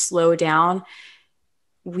really slow down,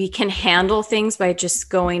 we can handle things by just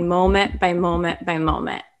going moment by moment by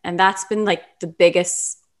moment. And that's been like the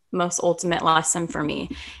biggest, most ultimate lesson for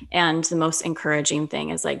me. And the most encouraging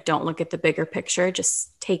thing is like, don't look at the bigger picture,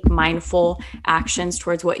 just take mindful actions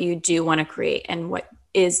towards what you do want to create and what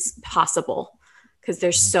is possible. Because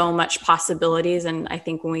there's so much possibilities. And I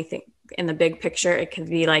think when we think in the big picture, it could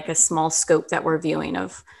be like a small scope that we're viewing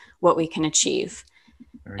of what we can achieve.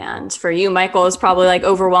 And for you, Michael, is probably like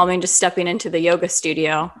overwhelming just stepping into the yoga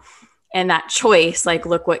studio and that choice, like,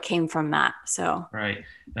 look what came from that. So right.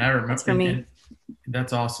 And I remember, that's for me.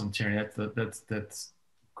 That's awesome, Tierney. That's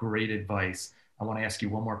great advice. I want to ask you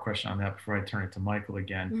one more question on that before I turn it to Michael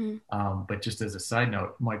again. But just as a side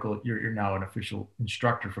note, Michael, you're now an official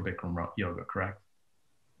instructor for Bikram yoga, correct?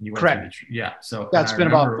 You went Correct. Yeah. So that's been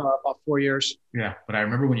about 4 years. Yeah. But I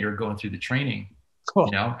remember when you were going through the training,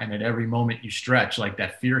 and at every moment you stretch, like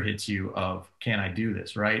that fear hits you of, can I do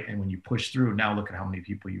this? Right. And when you push through, now look at how many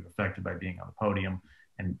people you've affected by being on the podium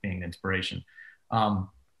and being an inspiration.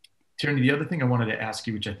 Tierney, the other thing I wanted to ask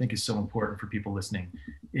you, which I think is so important for people listening,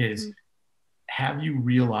 is have you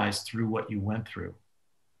realized through what you went through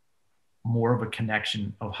more of a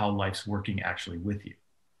connection of how life's working actually with you?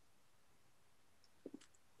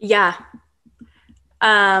 Yeah.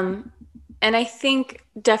 And I think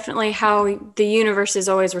definitely how the universe is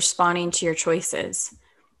always responding to your choices.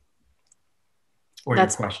 Or your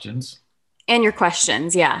questions. And your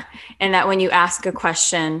questions, yeah. And that when you ask a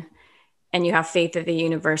question and you have faith that the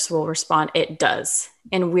universe will respond, it does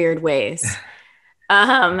in weird ways.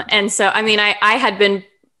 And so, I mean, I had been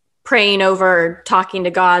praying over, talking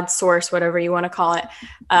to God, source, whatever you want to call it,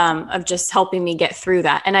 of just helping me get through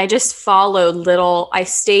that. And I just followed I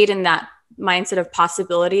stayed in that mindset of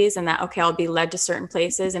possibilities and that, okay, I'll be led to certain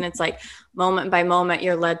places. And it's like moment by moment,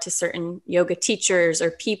 you're led to certain yoga teachers or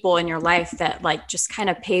people in your life that like just kind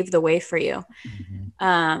of pave the way for you.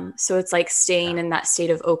 So it's like staying in that state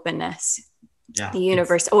of openness. Yeah, the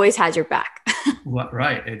universe always has your back.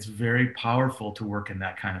 Right. It's very powerful to work in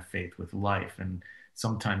that kind of faith with life. And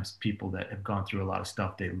sometimes people that have gone through a lot of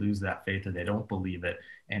stuff, they lose that faith or they don't believe it.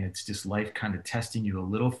 And it's just life kind of testing you a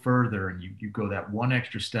little further, and you go that one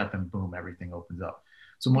extra step and boom, everything opens up.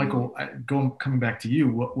 So Michael, coming back to you,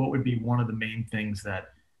 what would be one of the main things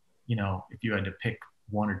that, if you had to pick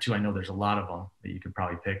one or two, I know there's a lot of them that you could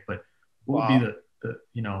probably pick, but what would be the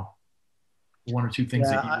one or two things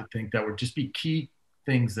that you would think that would just be key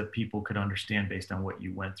things that people could understand based on what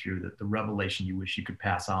you went through, that the revelation you wish you could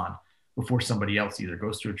pass on before somebody else either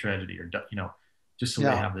goes through a tragedy or, just so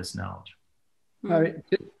they have this knowledge.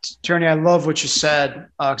 Tierney, I love what you said,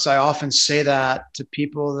 because I often say that to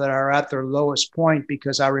people that are at their lowest point,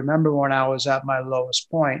 because I remember when I was at my lowest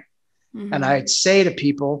point, and I'd say to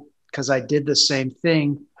people, because I did the same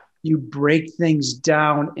thing, You break things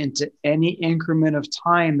down into any increment of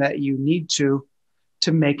time that you need to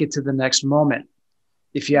make it to the next moment.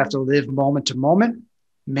 If you have to live moment to moment,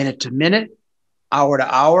 minute to minute, hour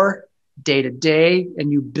to hour, day to day,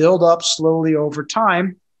 and you build up slowly over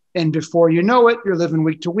time. And before you know it, you're living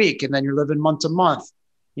week to week, and then you're living month to month,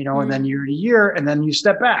 and then year to year, and then you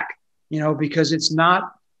step back, because it's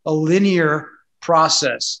not a linear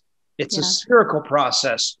process. It's a spherical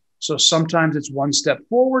process. So sometimes it's one step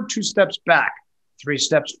forward, two steps back, three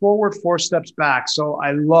steps forward, four steps back. So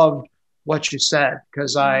I loved what you said,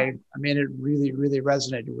 because it really, really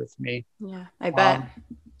resonated with me. Yeah, I bet.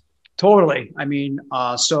 Totally.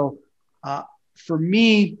 For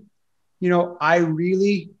me, I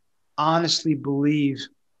really honestly believe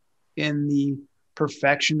in the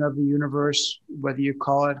perfection of the universe, whether you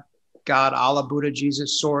call it God, Allah, Buddha,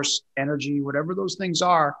 Jesus, source, energy, whatever those things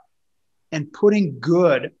are, and putting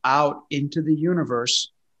good out into the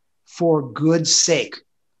universe for good's sake,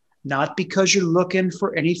 not because you're looking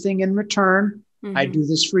for anything in return. I do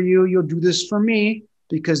this for you, you'll do this for me,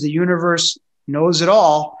 because the universe knows it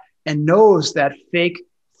all and knows that fake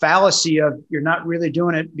fallacy of you're not really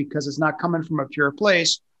doing it because it's not coming from a pure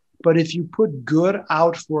place. But if you put good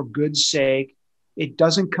out for good's sake, it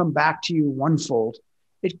doesn't come back to you onefold.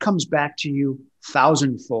 It comes back to you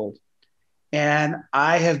thousandfold. And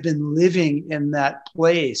I have been living in that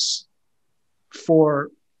place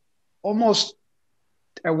for almost,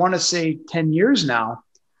 I want to say 10 years now,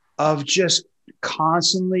 of just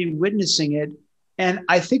constantly witnessing it. And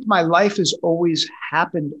I think my life has always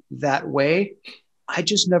happened that way. I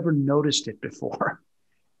just never noticed it before.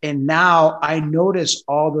 And now I notice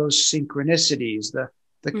all those synchronicities,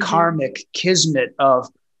 the karmic kismet of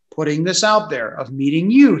putting this out there, of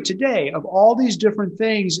meeting you today, of all these different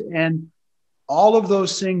things. And all of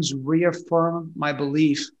those things reaffirm my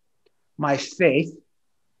belief, my faith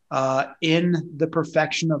in the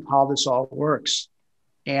perfection of how this all works.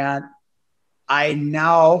 And I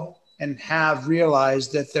now and have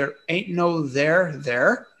realized that there ain't no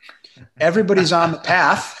there. Everybody's on the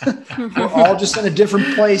path. We're all just in a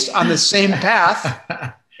different place on the same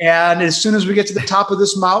path. And as soon as we get to the top of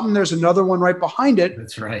this mountain, there's another one right behind it.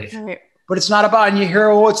 That's right. But it's not about, and you hear,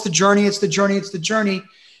 oh, it's the journey, it's the journey, it's the journey.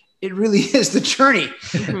 It really is the journey.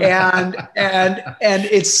 And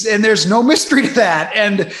there's no mystery to that.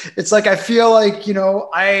 And it's like, I feel like,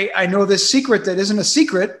 I know this secret that isn't a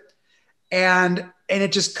secret. And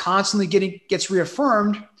it just constantly gets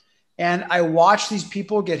reaffirmed. And I watch these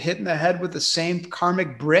people get hit in the head with the same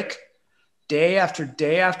karmic brick day after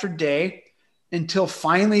day after day, until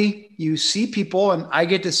finally you see people, and I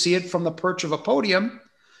get to see it from the perch of a podium,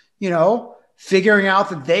 figuring out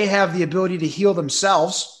that they have the ability to heal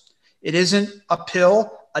themselves. It isn't a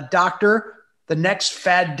pill, a doctor, the next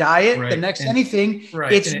fad diet, the next anything.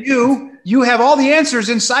 Right. It's you. You have all the answers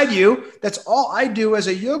inside you. That's all I do as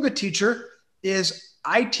a yoga teacher, is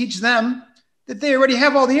I teach them that they already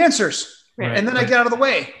have all the answers. Right. And then I get out of the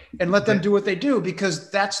way and let them do what they do, because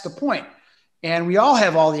that's the point. And we all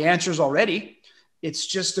have all the answers already. It's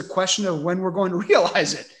just a question of when we're going to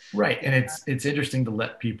realize it. Right. And it's interesting to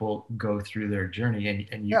let people go through their journey.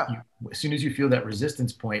 And you, as soon as you feel that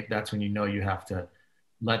resistance point, that's when you have to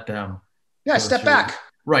let them step back.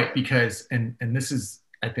 Right. Because, and this is,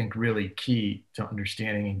 I think, really key to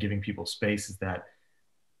understanding and giving people space, is that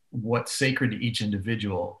what's sacred to each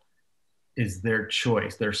individual is their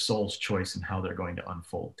choice, their soul's choice in how they're going to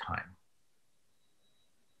unfold time.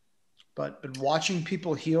 But watching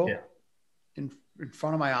people heal in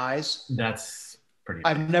front of my eyes, that's pretty.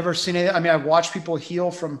 I've never seen it. I mean, I've watched people heal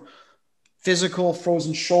from physical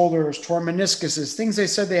frozen shoulders, torn meniscuses, things they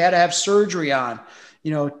said they had to have surgery on,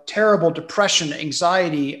 terrible depression,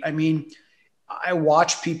 anxiety. I mean, I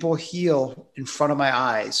watch people heal in front of my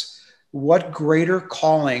eyes. What greater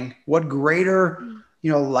calling, what greater,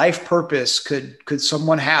 life purpose could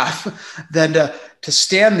someone have than to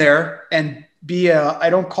stand there and be I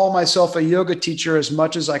don't call myself a yoga teacher as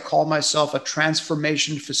much as I call myself a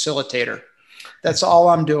transformation facilitator. That's all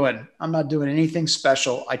I'm doing. I'm not doing anything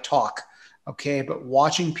special. I talk. Okay. But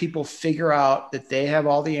watching people figure out that they have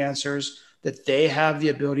all the answers, that they have the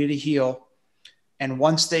ability to heal. And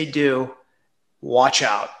once they do, watch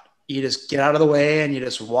out. You just get out of the way and you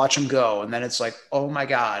just watch them go. And then it's like, oh my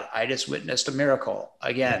God, I just witnessed a miracle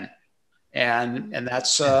again. And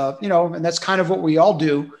that's, and that's kind of what we all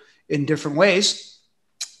do in different ways.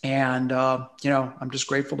 And, I'm just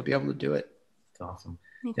grateful to be able to do it. It's awesome.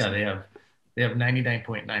 Yeah. They have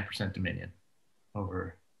 99.9% dominion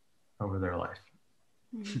over their life.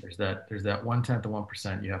 Mm-hmm. There's that 1/10 of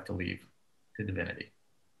 1% you have to leave to divinity,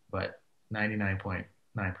 but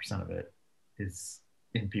 99.9% of it is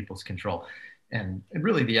in people's control. And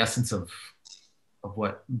really the essence of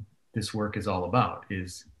what this work is all about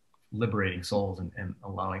is liberating souls and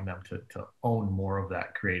allowing them to own more of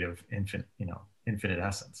that creative infinite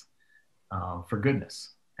essence, for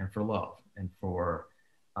goodness and for love and for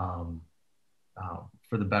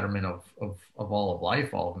the betterment of all of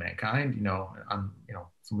life, all of mankind, on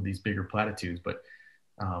some of these bigger platitudes, but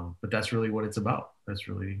that's really what it's about. That's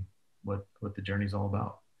really what the journey's all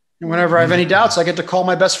about. And whenever I have any doubts, I get to call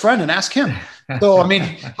my best friend and ask him. So, I mean,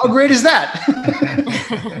 how great is that?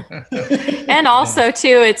 And also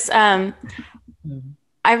too, it's, I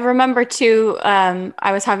remember too,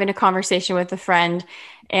 I was having a conversation with a friend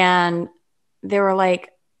and they were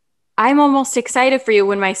like, I'm almost excited for you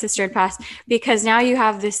when my sister had passed, because now you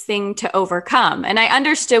have this thing to overcome. And I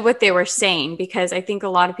understood what they were saying, because I think a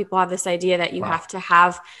lot of people have this idea that you have to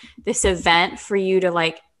have this event for you to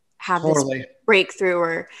like have this breakthrough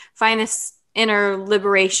or find this inner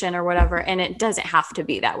liberation or whatever. And it doesn't have to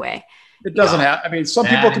be that way. It doesn't have. I mean, some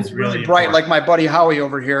people can be really bright, like my buddy Howie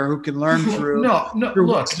over here, who can learn through.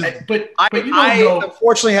 But I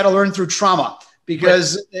unfortunately had to learn through trauma,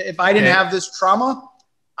 because if I didn't have this trauma,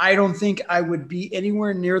 I don't think I would be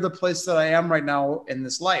anywhere near the place that I am right now in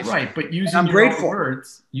this life. Right, but using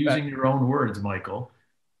your own words, Michael,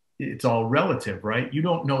 it's all relative, right? You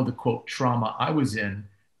don't know the quote trauma I was in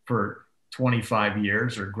for 25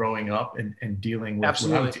 years or growing up and dealing with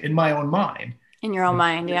what I was in my own mind. In your own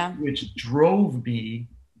mind, yeah. Which drove me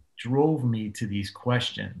to these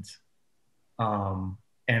questions, and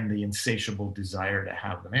the insatiable desire to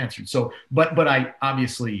have them answered. So, but I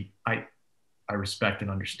obviously I respect and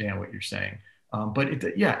understand what you're saying, but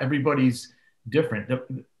everybody's different.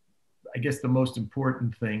 I guess the most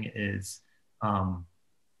important thing is,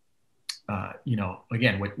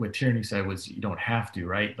 again, what Tierney said was you don't have to,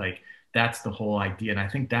 right? Like that's the whole idea, and I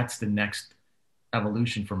think that's the next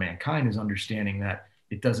evolution for mankind, is understanding that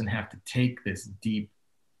it doesn't have to take this deep,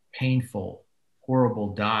 painful,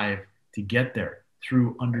 horrible dive to get there.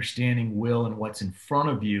 Through understanding will and what's in front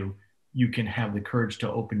of you, you can have the courage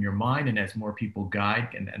to open your mind. And as more people guide,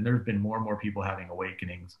 and there have been more and more people having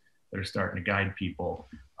awakenings that are starting to guide people,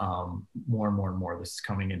 more and more and more. This is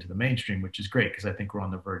coming into the mainstream, which is great, because I think we're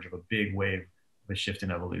on the verge of a big wave of a shift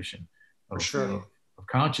in evolution of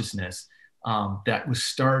consciousness, that was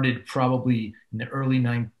started probably in the early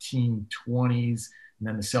 1920s, and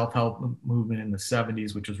then the self-help movement in the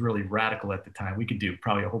 70s, which was really radical at the time. We could do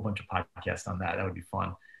probably a whole bunch of podcasts on that. That would be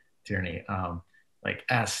fun, Tierney. Like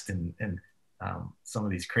Est and some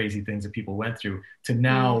of these crazy things that people went through, to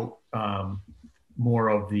now more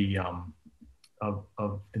of the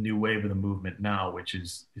new wave of the movement now, which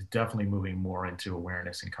is definitely moving more into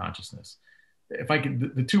awareness and consciousness. If I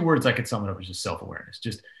could, the two words I could sum it up is just self-awareness.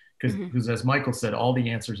 Just because as Michael said, all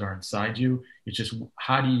the answers are inside you. It's just,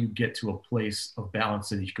 how do you get to a place of balance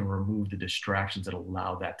so that you can remove the distractions that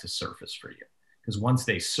allow that to surface for you? Because once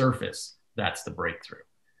they surface, that's the breakthrough.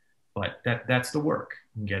 But that's the work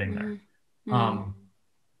in getting there.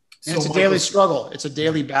 So it's a daily struggle. It's a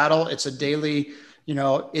daily battle. It's a daily,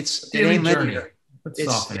 it's a daily journey. Let's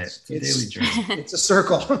soften it. It's a daily journey. It's a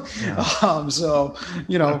circle. Yeah. So,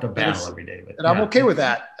 not the battle every day, but I'm okay with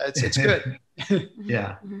that. It's good.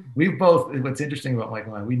 Yeah. We've both, what's interesting about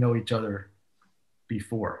Michael and I, we know each other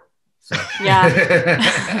before. So yeah.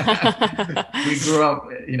 We grew up,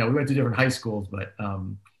 we went to different high schools, but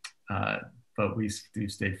we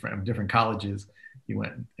stayed from different colleges. He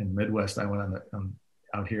went in the Midwest. I went on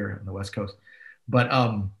out here on the West Coast. But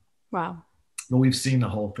wow. But we've seen the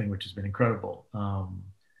whole thing, which has been incredible.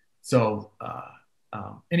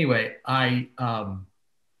 Anyway,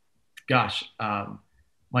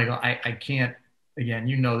 Michael, I can't. Again,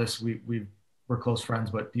 this. We're close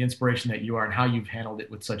friends, but the inspiration that you are and how you've handled it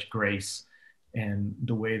with such grace, and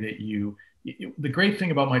the way that the great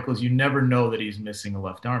thing about Michael is you never know that he's missing a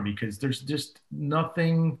left arm, because there's just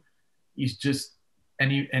nothing. He's just,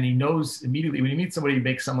 and he knows immediately when you meet somebody, you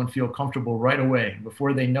make someone feel comfortable right away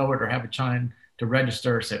before they know it or have a time to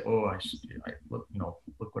register or say, oh, look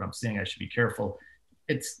what I'm seeing. I should be careful.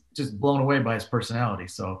 It's just blown away by his personality.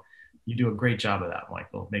 So you do a great job of that,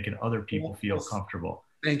 Michael, making other people feel comfortable.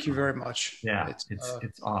 Thank you very much. Yeah,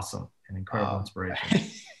 it's awesome and incredible inspiration.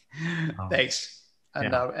 Thanks.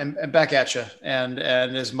 And back at you. And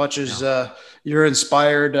as much as you're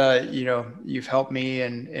inspired, you've helped me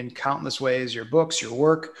in countless ways. Your books, your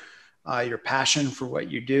work, your passion for what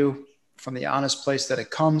you do, from the honest place that it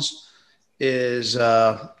comes, is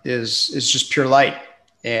just pure light.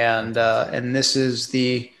 And this is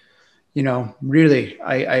the, really,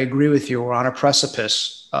 I agree with you. We're on a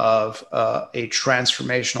precipice of a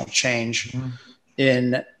transformational change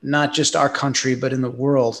in not just our country, but in the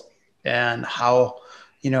world, and how,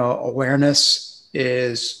 awareness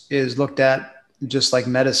is looked at just like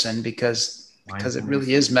medicine, because it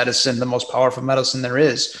really is medicine, the most powerful medicine there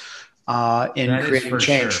is in creating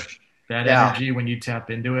change. Sure. That energy, when you tap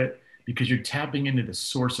into it, because you're tapping into the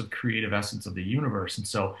source of creative essence of the universe. And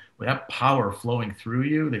so with that power flowing through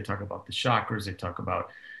you, they talk about the chakras, they talk about,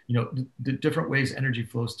 the different ways energy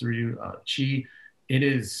flows through you, chi, it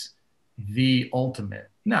is the ultimate.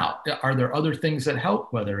 Now, are there other things that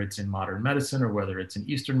help, whether it's in modern medicine or whether it's in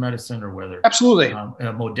Eastern medicine or whether absolutely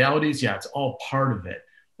modalities? Yeah, it's all part of it.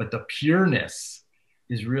 But the pureness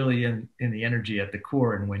is really in the energy at the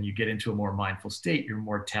core. And when you get into a more mindful state, you're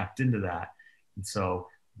more tapped into that. And so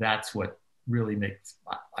that's what really makes,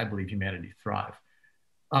 I believe, humanity thrive.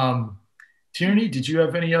 Tierney, did you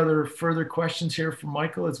have any other further questions here for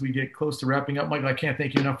Michael as we get close to wrapping up? Michael, I can't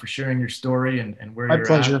thank you enough for sharing your story and where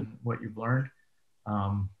you're at and what you've learned.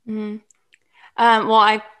 Well,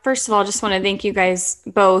 I first of all just want to thank you guys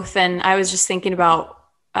both. And I was just thinking about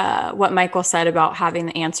what Michael said about having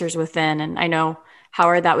the answers within. And I know,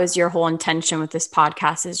 Howard, that was your whole intention with this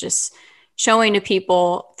podcast, is just showing to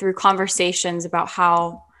people through conversations about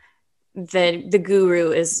how the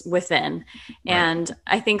guru is within. Right. And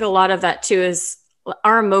I think a lot of that too is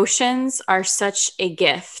our emotions are such a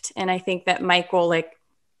gift. And I think that Michael, like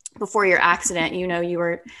before your accident, you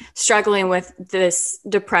were struggling with this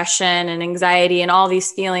depression and anxiety and all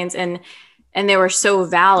these feelings, and they were so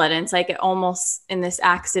valid. And it's like almost in this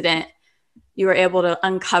accident, you were able to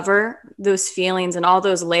uncover those feelings and all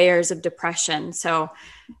those layers of depression. So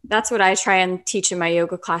that's what I try and teach in my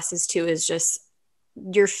yoga classes too, is just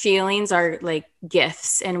your feelings are like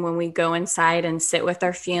gifts. And when we go inside and sit with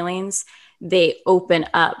our feelings, they open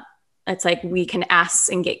up. It's like we can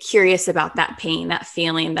ask and get curious about that pain, that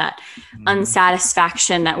feeling, that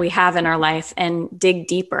unsatisfaction that we have in our life, and dig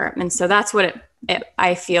deeper. And so that's what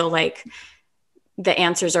I feel like the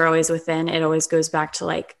answers are always within. It always goes back to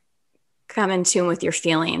like, come in tune with your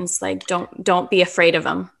feelings. Like, don't be afraid of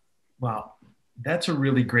them. Wow. That's a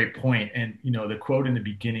really great point. And, the quote in the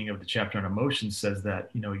beginning of the chapter on emotions says that,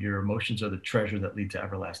 your emotions are the treasure that lead to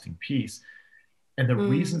everlasting peace. And the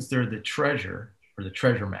reasons they're the treasure, or the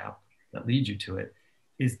treasure map that leads you to it,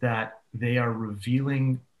 is that they are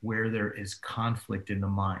revealing where there is conflict in the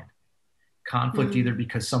mind. Conflict either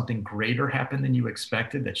because something greater happened than you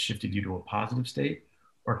expected that shifted you to a positive state,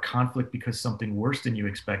 or conflict because something worse than you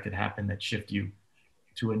expected happened that shifted you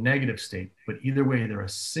to a negative state. But either way, they're a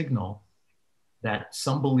signal that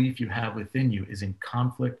some belief you have within you is in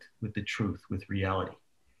conflict with the truth, with reality.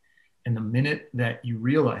 And the minute that you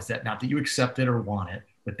realize that, not that you accept it or want it,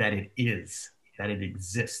 but that it is, that it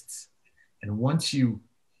exists. And once you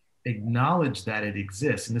acknowledge that it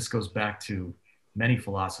exists, and this goes back to many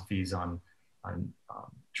philosophies on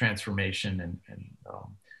transformation and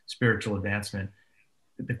spiritual advancement,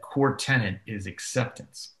 the core tenet is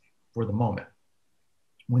acceptance for the moment.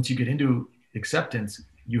 Once you get into acceptance,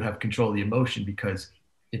 you have control of the emotion because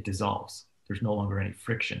it dissolves. There's no longer any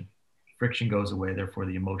friction. Friction goes away, therefore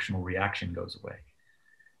the emotional reaction goes away.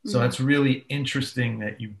 So that's really interesting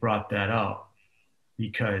that you brought that up,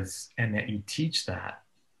 and that you teach that,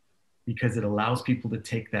 because it allows people to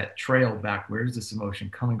take that trail back. Where's this emotion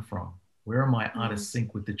coming from? Where am I out of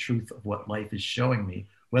sync with the truth of what life is showing me?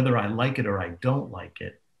 Whether I like it or I don't like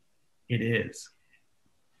it, it is.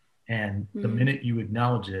 And the minute you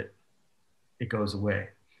acknowledge it, it goes away.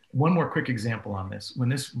 One more quick example on this.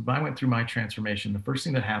 When I went through my transformation, the first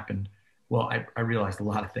thing that happened, well, I realized a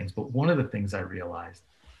lot of things, but one of the things I realized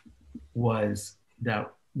was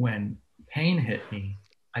that when pain hit me,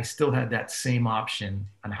 I still had that same option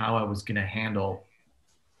on how I was going to handle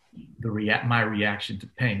my reaction to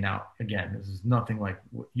pain. Now, again, this is nothing like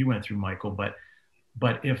what you went through, Michael, but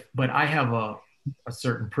I have a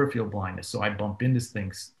certain peripheral blindness, so I bump into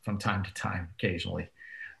things from time to time, occasionally.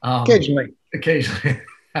 Occasionally.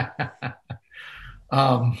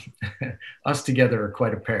 Us together are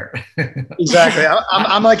quite a pair. Exactly.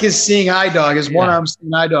 I'm like his seeing eye dog, his one-arm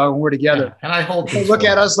seeing eye dog when we're together. Yeah. And I hold they look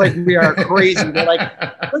at us like we are crazy. They're like,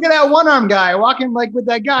 look at that one-arm guy walking like with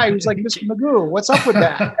that guy who's like Mr. Magoo. What's up with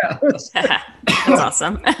that? That's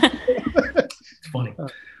awesome. It's funny.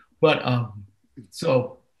 But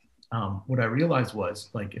what I realized was,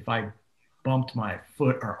 like, if I bumped my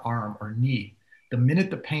foot or arm or knee, the minute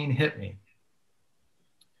the pain hit me,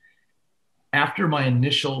 after my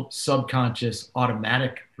initial subconscious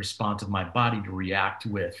automatic response of my body to react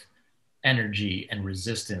with energy and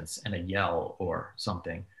resistance and a yell or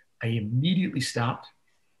something, I immediately stopped,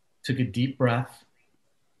 took a deep breath,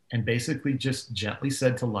 and basically just gently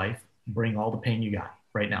said to life, bring all the pain you got.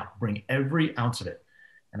 right now. Bring every ounce of it.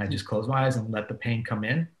 And I just close my eyes and let the pain come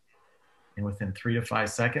in. And within 3 to 5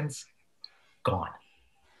 seconds, gone.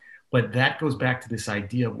 But that goes back to this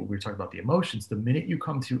idea of what we were talking about, the emotions. The minute you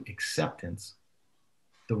come to acceptance,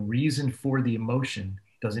 the reason for the emotion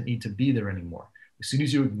doesn't need to be there anymore. As soon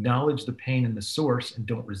as you acknowledge the pain and the source and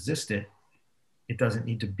don't resist it, it doesn't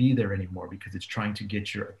need to be there anymore because it's trying to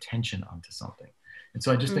get your attention onto something. And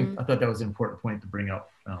so I just think, I thought that was an important point to bring up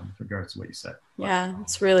with regards to what you said. Yeah,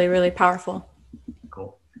 it's really, really powerful.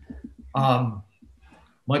 Cool.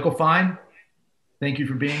 Michael Fine, thank you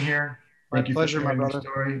for being here. Thank you pleasure, for sharing my your brother.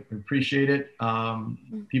 story. We appreciate it.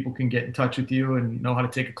 People can get in touch with you and know how to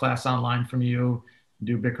take a class online from you,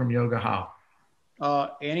 do Bikram yoga. How?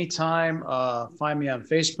 Anytime. Find me on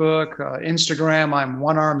Facebook, Instagram. I'm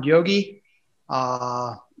One Armed Yogi.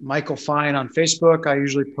 Michael Fine on Facebook. I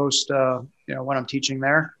usually post, when I'm teaching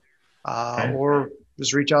there, or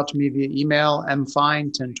just reach out to me via email,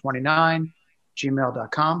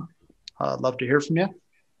 mfine1029@gmail.com. I'd love to hear from you.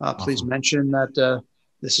 Please mention that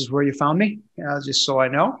this is where you found me, just so I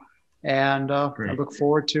know. And I look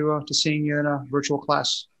forward to seeing you in a virtual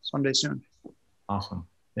class someday soon. Awesome.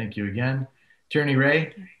 Thank you again. Tierney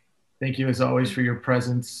Rae, thank you as always for your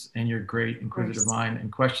presence and your great inquisitive mind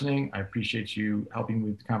and questioning. I appreciate you helping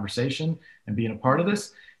with the conversation and being a part of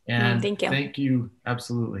this. And thank you.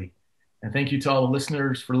 Absolutely. And thank you to all the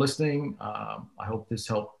listeners for listening. I hope this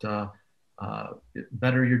helped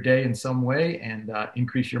better your day in some way and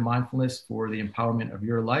increase your mindfulness for the empowerment of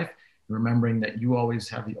your life. Remembering that you always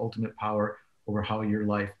have the ultimate power over how your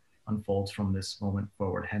life unfolds from this moment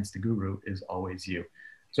forward. Hence, the guru is always you.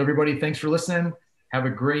 So everybody, thanks for listening. Have a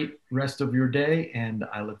great rest of your day. And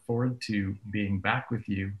I look forward to being back with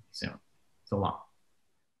you soon. So long.